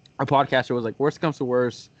a podcaster was like, worst comes to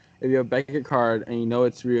worst, if you have a Beckett card and you know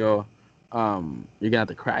it's real, you're gonna have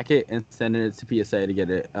to crack it and send it to PSA to get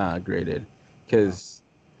it graded, because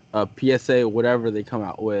PSA whatever they come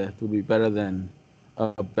out with would be better than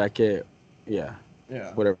a Beckett. Yeah.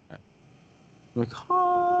 Whatever. I'm like,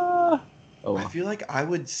 oh. I feel like I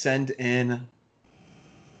would send in.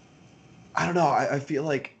 I don't know. I feel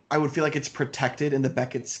like I would feel like it's protected in the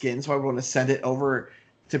Beckett skin, so I would want to send it over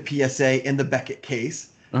to PSA in the Beckett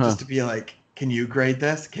case, just to be like, can you grade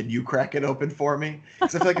this? Can you crack it open for me?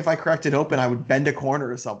 Because I feel like if I cracked it open, I would bend a corner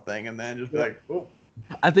or something, and then just be like, oh.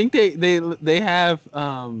 I think they have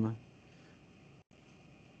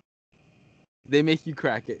they make you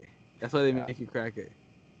crack it. That's why they make you crack it.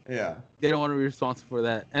 Yeah. They don't want to be responsible for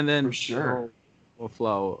that. And then for sure, will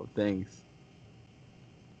flow of things.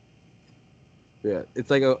 Yeah, it's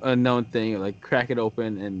like a known thing. Like crack it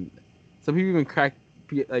open, and some people even crack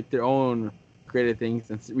like their own graded things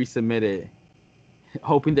and resubmit it,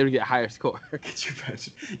 hoping they would get a higher score. Could you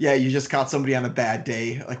imagine? Yeah, you just caught somebody on a bad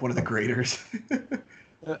day, like one of the graders.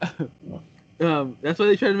 That's why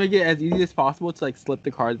they try to make it as easy as possible to like slip the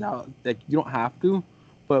cards out. Like you don't have to,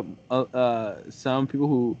 but some people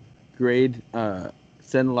who grade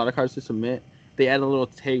send a lot of cards to submit. They add a little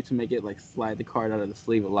tape to make it like slide the card out of the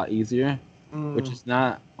sleeve a lot easier, which is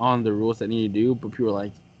not on the rules that need to do. But people are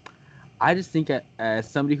like, I just think as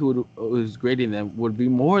somebody who's grading them would be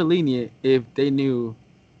more lenient if they knew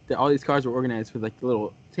that all these cards were organized with like a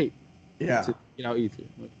little tape. Yeah. To get out easier.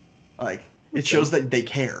 Like it shows that they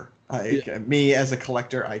care. Me as a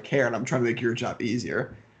collector, I care, and I'm trying to make your job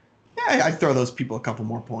easier. Yeah, I throw those people a couple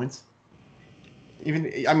more points.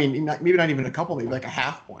 Even, I mean, maybe not even a couple, maybe like a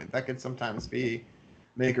half point. That could sometimes be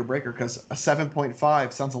make or breaker, because a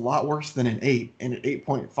 7.5 sounds a lot worse than an 8, and an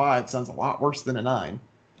 8.5 sounds a lot worse than a 9.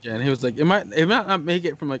 Yeah, and he was like, it might not make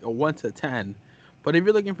it from like a 1 to 10, but if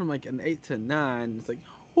you're looking from like an 8 to 9, it's like,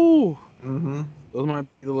 whoo. Mm-hmm. Those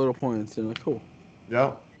might be the little points, and like, cool.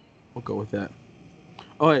 Yep. We'll go with that.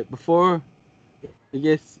 All right, before I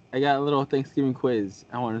guess I got a little Thanksgiving quiz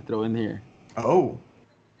I want to throw in here. Oh.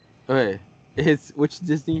 Okay, it's which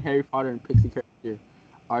Disney, Harry Potter, and Pixie character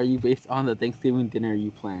are you based on the Thanksgiving dinner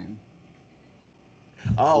you plan?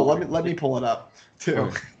 Oh, let me pull it up too.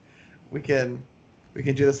 Okay. We can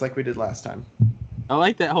do this like we did last time. I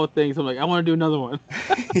like that whole thing, so I'm like, I want to do another one.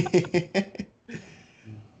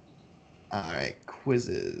 All right,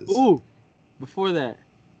 quizzes. Ooh, before that,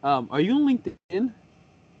 are you on LinkedIn?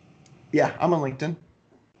 Yeah, I'm on LinkedIn.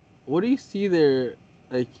 What do you see there?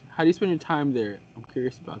 Like, how do you spend your time there? I'm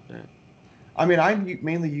curious about that. I mean, I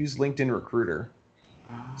mainly use LinkedIn Recruiter.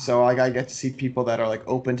 So I get to see people that are like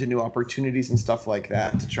open to new opportunities and stuff like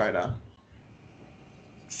that to try to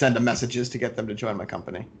send them messages to get them to join my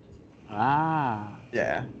company.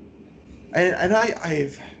 Yeah. And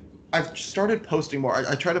I've started posting more.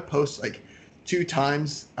 I try to post like 2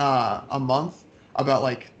 times a month about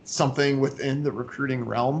like something within the recruiting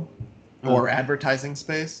realm or advertising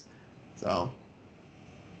space. So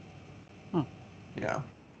yeah.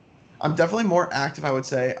 I'm definitely more active, I would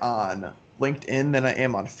say, on LinkedIn than I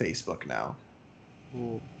am on Facebook now.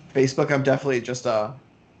 Ooh. Facebook, I'm definitely just a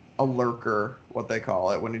lurker, what they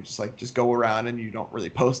call it, when you just go around and you don't really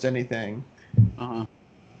post anything. Yeah,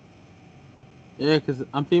 because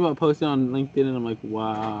I'm thinking about posting on LinkedIn, and I'm like,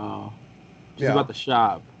 wow, just about the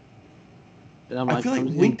shop. And I feel like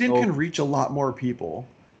LinkedIn can reach a lot more people,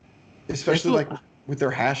 especially like with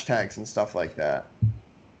their hashtags and stuff like that.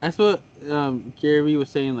 That's what Gary Vee was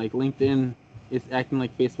saying. Like LinkedIn is acting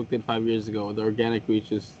like Facebook did 5 years ago. The organic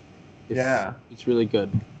reach is it's really good.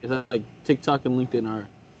 It's like TikTok and LinkedIn are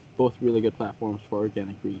both really good platforms for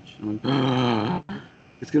organic reach. I'm like,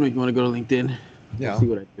 it's gonna make me want to go to LinkedIn. Yeah. See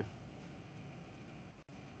what I do.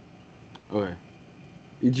 Okay.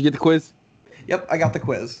 Did you get the quiz? Yep, I got the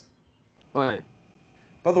quiz. Okay.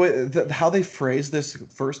 By the way, how they phrase this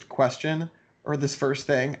first question or this first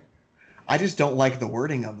thing, I just don't like the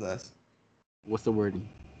wording of this. What's the wording?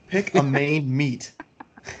 Pick a main meat.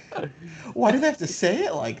 Why do they have to say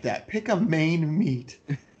it like that? Pick a main meat.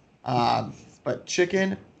 But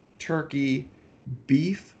chicken, turkey,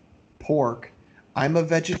 beef, pork, I'm a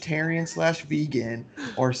vegetarian/vegan,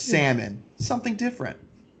 or salmon. Something different.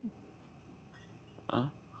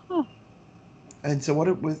 And so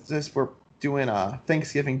what was this? We're doing a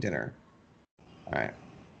Thanksgiving dinner. All right.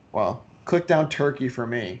 Well, click down turkey for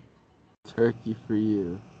me. Turkey for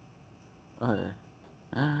you. Okay.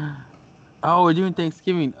 Oh, we're doing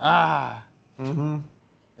Thanksgiving. Mm-hmm.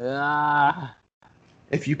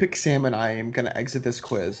 If you pick salmon, I am going to exit this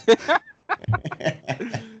quiz.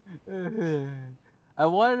 I I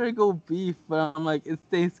wanted to go beef, but I'm like, it's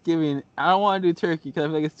Thanksgiving. I don't want to do turkey because I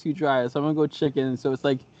feel like it's too dry. So I'm gonna go chicken. So it's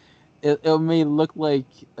like, it may look like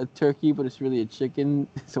a turkey, but it's really a chicken.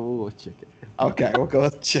 So we'll go with chicken. Okay, we'll go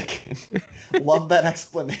with chicken. Love that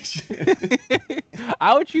explanation.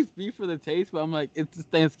 I would choose beef for the taste, but I'm like, it's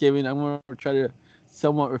Thanksgiving. I'm gonna try to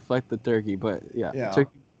somewhat reflect the turkey, but yeah.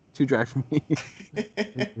 Turkey too dry for me.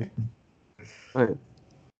 Okay.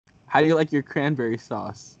 How do you like your cranberry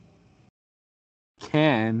sauce?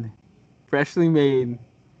 Freshly made.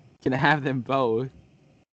 Can I have them both?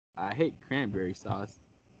 I hate cranberry sauce.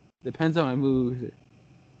 Depends on my mood.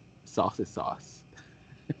 Sauce is sauce.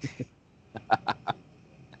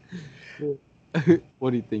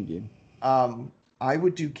 What are you thinking? I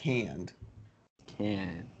would do canned.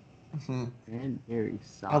 Cranberry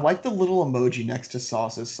sauce. I like the little emoji next to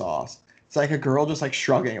sauce is sauce. It's like a girl just like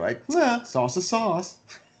shrugging, like, sauce is sauce.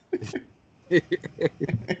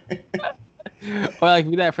 Or like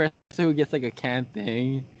be that person who gets like a canned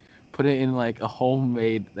thing, put it in like a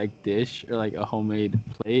homemade like dish or like a homemade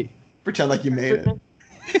plate. Pretend like you made it.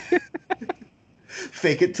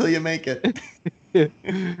 Fake it till you make it.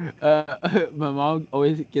 My mom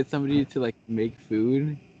always gets somebody to like make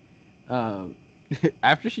food.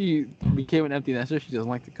 After she became an empty nester, she doesn't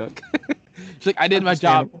like to cook. She's like, I did my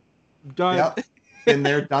job. Done. Yep. Been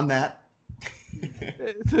there, done that.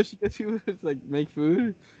 So she gets people to like make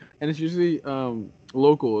food, and it's usually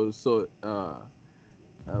local. So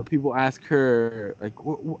people ask her like,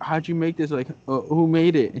 "How'd you make this?" Like, who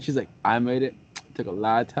made it? And she's like, "I made it. It took a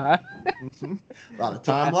lot of time." Mm-hmm. A lot of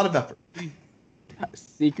time, a lot of effort.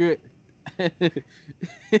 Secret.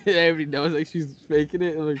 Everybody knows like she's faking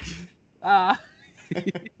it. I'm like,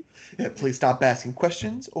 Yeah, please stop asking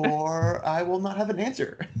questions, or I will not have an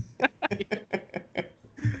answer.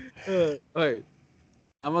 All right,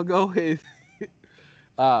 I'm gonna go with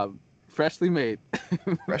freshly made.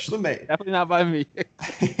 Freshly made. Definitely not by me.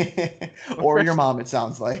 Or your mom, it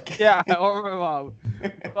sounds like. Yeah, or my mom.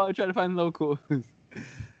 I'm probably trying to find locals. They're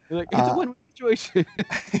like, it's a win-win situation.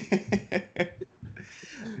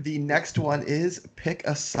 The next one is pick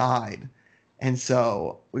a side. And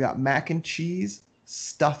so we got mac and cheese,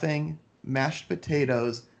 stuffing, mashed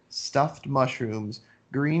potatoes, stuffed mushrooms,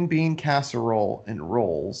 green bean casserole, and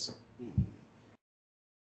rolls.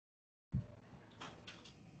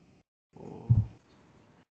 Oh.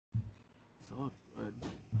 So good.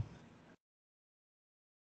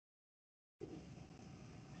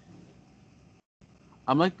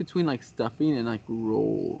 I'm like between like stuffing and like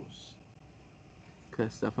rolls.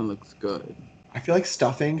 Because stuffing looks good. I feel like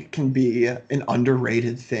stuffing can be an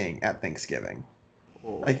underrated thing at Thanksgiving.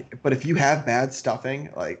 Oh. Like, but if you have bad stuffing,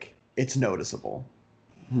 like, it's noticeable.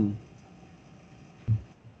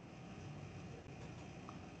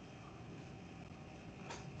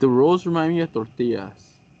 The rolls remind me of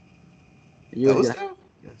tortillas. Those do?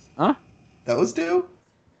 Yes. Huh? Those do?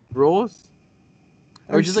 Rolls?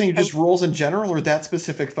 Or just saying just rolls in general, or that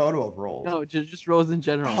specific photo of rolls? No, just rolls in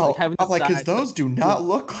general. Oh, like having I'm like, because side, those do not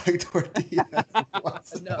look like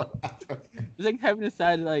tortillas. No. Just like having a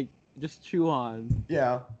side to like just chew on.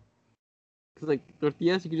 Yeah. Because like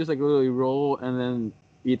tortillas, you can just like literally roll and then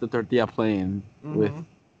eat the tortilla plain with.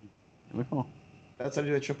 Oh. That's how I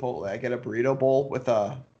do at Chipotle. I get a burrito bowl with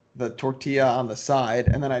the tortilla on the side,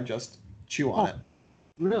 and then I just chew on it.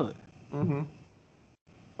 Really? Mm-hmm.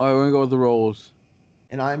 All right, we're gonna go with the rolls.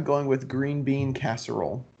 And I'm going with green bean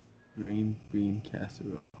casserole. Green bean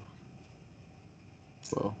casserole.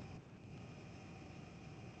 Whoa.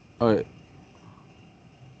 All right.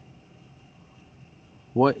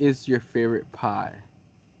 What is your favorite pie?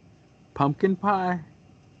 Pumpkin pie,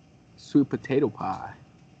 sweet potato pie,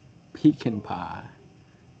 pecan pie,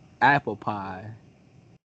 apple pie,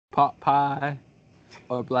 pot pie,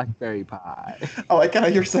 or blackberry pie? I like how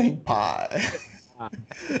you're saying pie.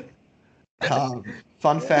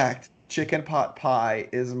 Fun fact, chicken pot pie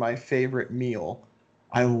is my favorite meal.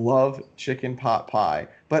 I love chicken pot pie,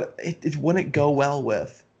 but it wouldn't go well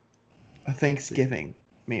with a Thanksgiving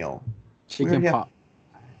meal. Chicken pot.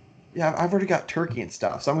 Yeah, I've already got turkey and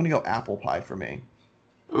stuff, so I'm going to go apple pie for me.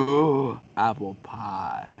 Ooh, apple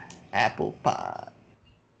pie. Apple pie.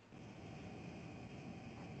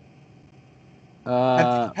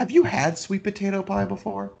 Have you had sweet potato pie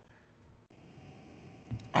before?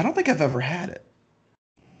 I don't think I've ever had it.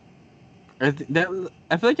 I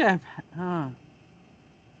feel like I have.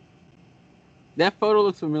 That photo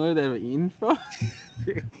looks familiar that I've eaten from.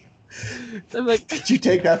 So I'm like, did you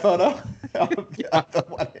take that photo? The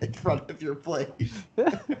one in front of your plate.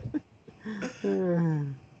 I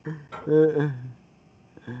don't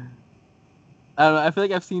know. I feel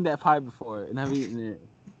like I've seen that pie before and I've eaten it.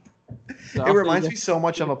 So It I'll say reminds me yes. so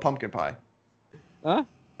much of a pumpkin pie. Huh?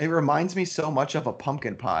 It reminds me so much of a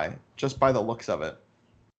pumpkin pie just by the looks of it.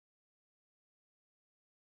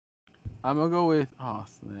 I'm gonna go with oh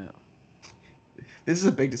snap. This is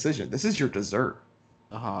a big decision. This is your dessert.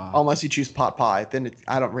 Uh, Unless you choose pot pie, then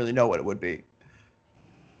I don't really know what it would be.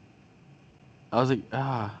 I was like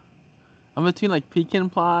I'm between like pecan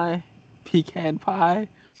pie,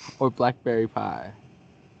 or blackberry pie.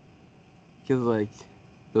 Cause like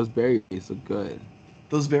those berries look good.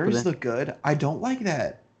 Those But berries then, look good. I don't like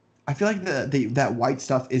that. I feel like that white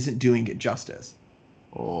stuff isn't doing it justice.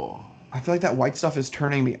 oh, I feel like that white stuff is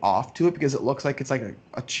turning me off to it because it looks like it's like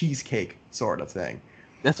a cheesecake sort of thing.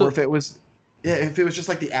 that's Or what. if it was just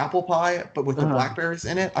like the apple pie but with the Uh, blackberries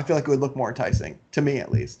in it, I feel like it would look more enticing to me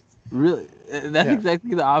at least. Really, that's Yeah.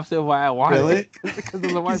 exactly the opposite of why I want Really? it. Because of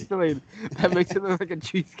the white filling. That makes it look like a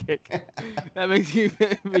cheesecake. That makes it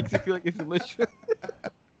feel like it's delicious.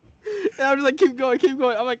 And I'm just like, keep going, keep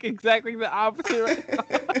going. I'm like exactly the opposite right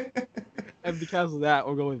now. And because of that,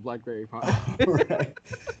 we'll go with blackberry pie. Right.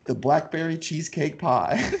 The blackberry cheesecake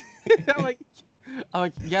pie. I'm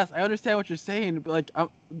like, yes, I understand what you're saying, but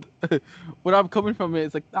like, what I'm coming from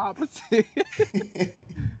is like the opposite.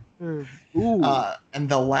 Ooh, And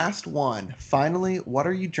the last one, finally, what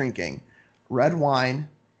are you drinking? Red wine,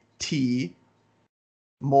 tea,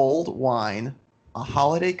 mulled wine, a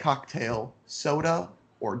holiday cocktail, soda,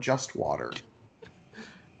 or just water?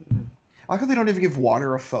 How come they don't even give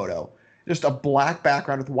water a photo? Just a black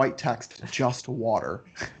background with white text, just water.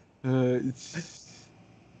 it's.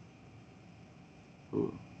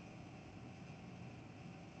 Ooh.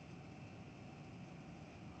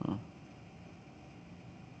 Huh.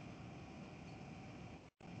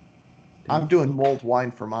 I'm doing mulled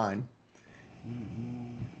wine for mine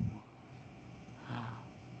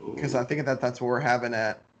because I think that's what we're having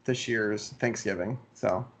at this year's Thanksgiving.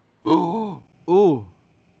 So Ooh, ooh.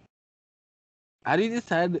 How do you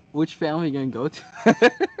decide which family you're gonna go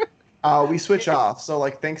to? we switch off. So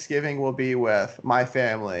like Thanksgiving will be with my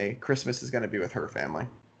family. Christmas is going to be with her family.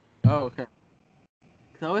 Oh, okay.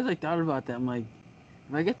 Cause I always like thought about that. I'm like,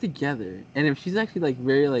 if I get together, and if she's actually like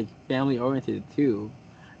very like family oriented too,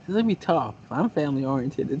 it's gonna be tough. I'm family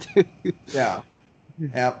oriented too. Yeah.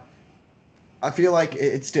 Yep. I feel like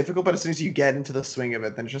it's difficult, but as soon as you get into the swing of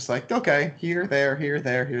it, then it's just like, okay, here, there, here,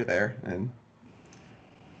 there, here, there, and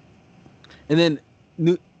And then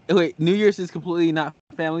New Year's is completely not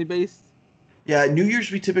family based. yeah, New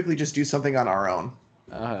Year's we typically just do something on our own.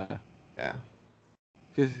 Uh, Yeah.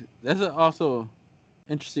 cause that's also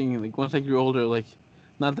interesting. Like once I grew older, like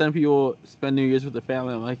not that many people spend New Year's with their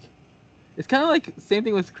family. I'm like, it's kind of like same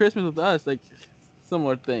thing with Christmas with us. Like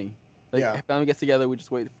similar thing. Like Yeah. family gets together, we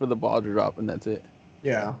just wait for the ball to drop, and that's it.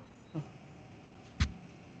 Yeah.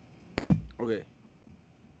 Okay.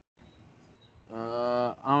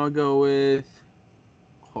 I'm gonna go with.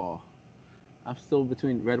 Oh, I'm still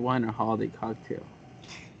between red wine or holiday cocktail.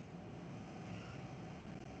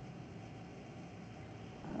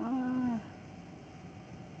 Uh,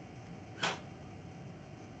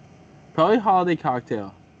 Probably holiday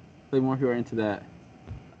cocktail. Like more people are into that.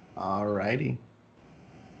 Alrighty.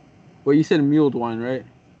 Well, you said mulled wine, right?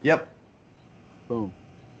 Yep. Boom.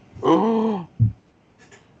 Oh.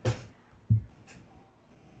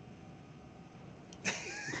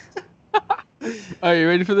 Are you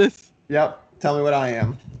ready for this? Yep. Tell me what I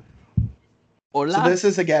am. Hola.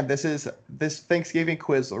 So this Thanksgiving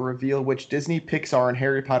quiz will reveal which Disney, Pixar, and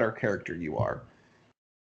Harry Potter character you are.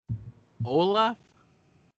 Olaf.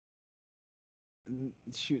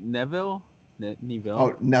 Shoot, Neville. Neville.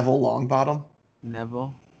 Oh, Neville Longbottom.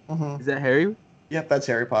 Neville. Mm-hmm. Is that Harry? Yep, that's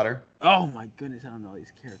Harry Potter. Oh my goodness, I don't know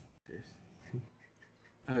these characters.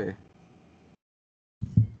 Okay.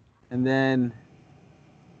 And then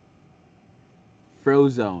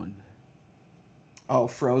Frozone. Oh,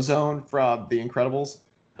 Frozone from The Incredibles.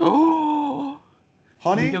 Oh!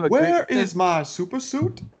 Honey, You have a where great- is my super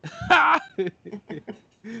suit? Alright,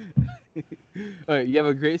 you have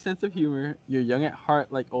a great sense of humor. You're young at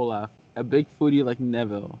heart like Olaf, a big foodie like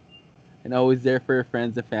Neville, and always there for your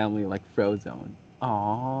friends and family like Frozone.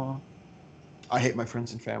 Aww. I hate my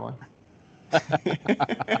friends and family.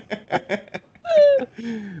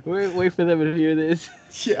 Wait for them to hear this.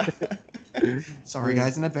 Yeah. Sorry,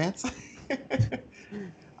 guys, in advance.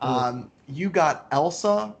 You got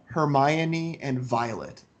Elsa, Hermione, and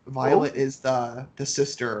Violet. Violet is the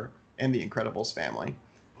sister in the Incredibles family.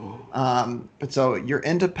 But so you're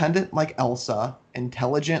independent like Elsa,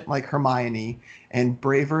 intelligent like Hermione, and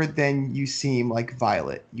braver than you seem like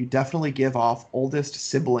Violet. You definitely give off oldest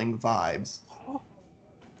sibling vibes.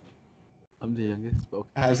 I'm the youngest. But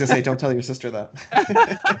I was gonna say, don't tell your sister that.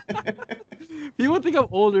 people think I'm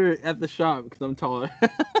older at the shop because I'm taller.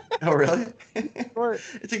 Oh, really? Short.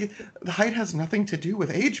 It's like the height has nothing to do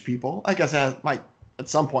with age, people. I guess it might at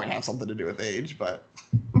some point have something to do with age, but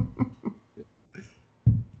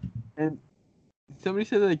And somebody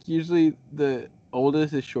said like usually the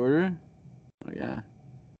oldest is shorter. Oh, yeah.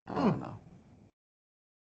 I don't know.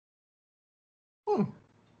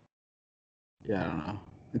 Yeah, I don't know.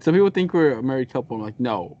 And some people think we're a married couple. I'm like,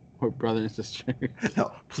 no, we're brother and sister.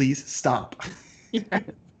 no, please stop. Yeah.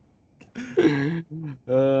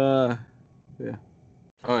 Yeah.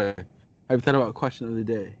 Oh yeah. I've thought about question of the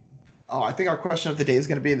day. Oh, I think our question of the day is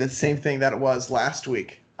going to be the same thing that it was last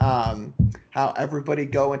week. How everybody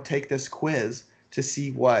go and take this quiz to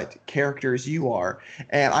see what characters you are.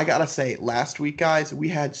 And I gotta say, last week, guys, we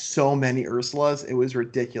had so many Ursulas, it was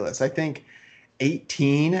ridiculous. I think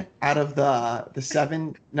 18 out of the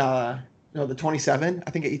 27.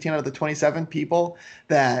 I think 18 out of the 27 people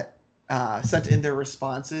that sent in their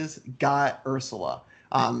responses got Ursula.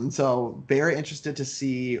 So very interested to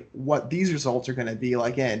see what these results are going to be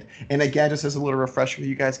like. And again, just as a little refresher,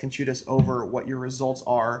 you guys can shoot us over what your results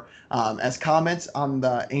are as comments on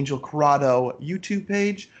the Angel Corrado YouTube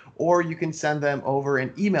page, or you can send them over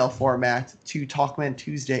in email format to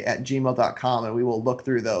talkmantuesday@gmail.com, and we will look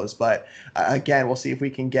through those. But again, we'll see if we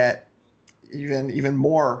can get even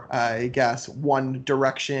more, I guess, one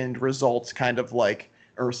direction results, kind of like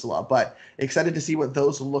Ursula. But excited to see what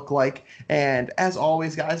those look like. And as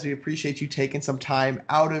always, guys, we appreciate you taking some time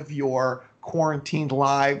out of your quarantined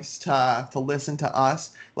lives to listen to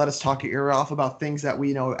us. Let us talk your ear off about things that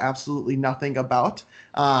we know absolutely nothing about.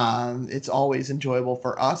 It's always enjoyable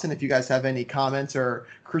for us. And if you guys have any comments or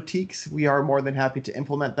critiques, we are more than happy to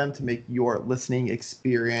implement them to make your listening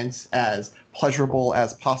experience as pleasurable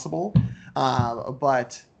as possible.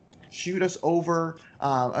 But shoot us over,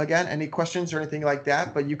 again, any questions or anything like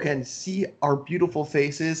that. But you can see our beautiful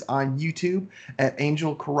faces on YouTube at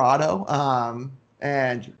Angel Corrado.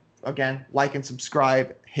 And again, like and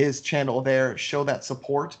subscribe his channel there. Show that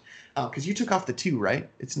support. Because you took off the 2, right?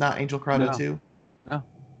 It's not Angel Corrado 2? No.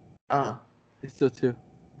 Uh, It's still 2.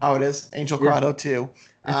 Oh, it is Angel Corrado 2.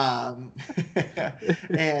 Yeah.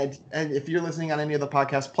 And if you're listening on any of the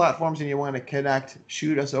podcast platforms and you want to connect,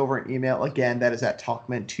 shoot us over an email. Again, that is at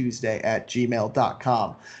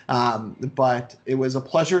talkmantuesday@gmail.com. But it was a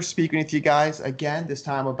pleasure speaking with you guys again, this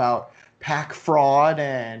time about pack fraud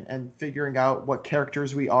and figuring out what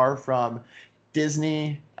characters we are from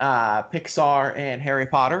Disney, Pixar, and Harry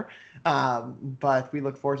Potter. But we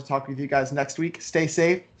look forward to talking with you guys next week. Stay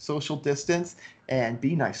safe, social distance, and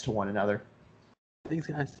be nice to one another. Thanks,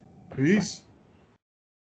 guys. Peace.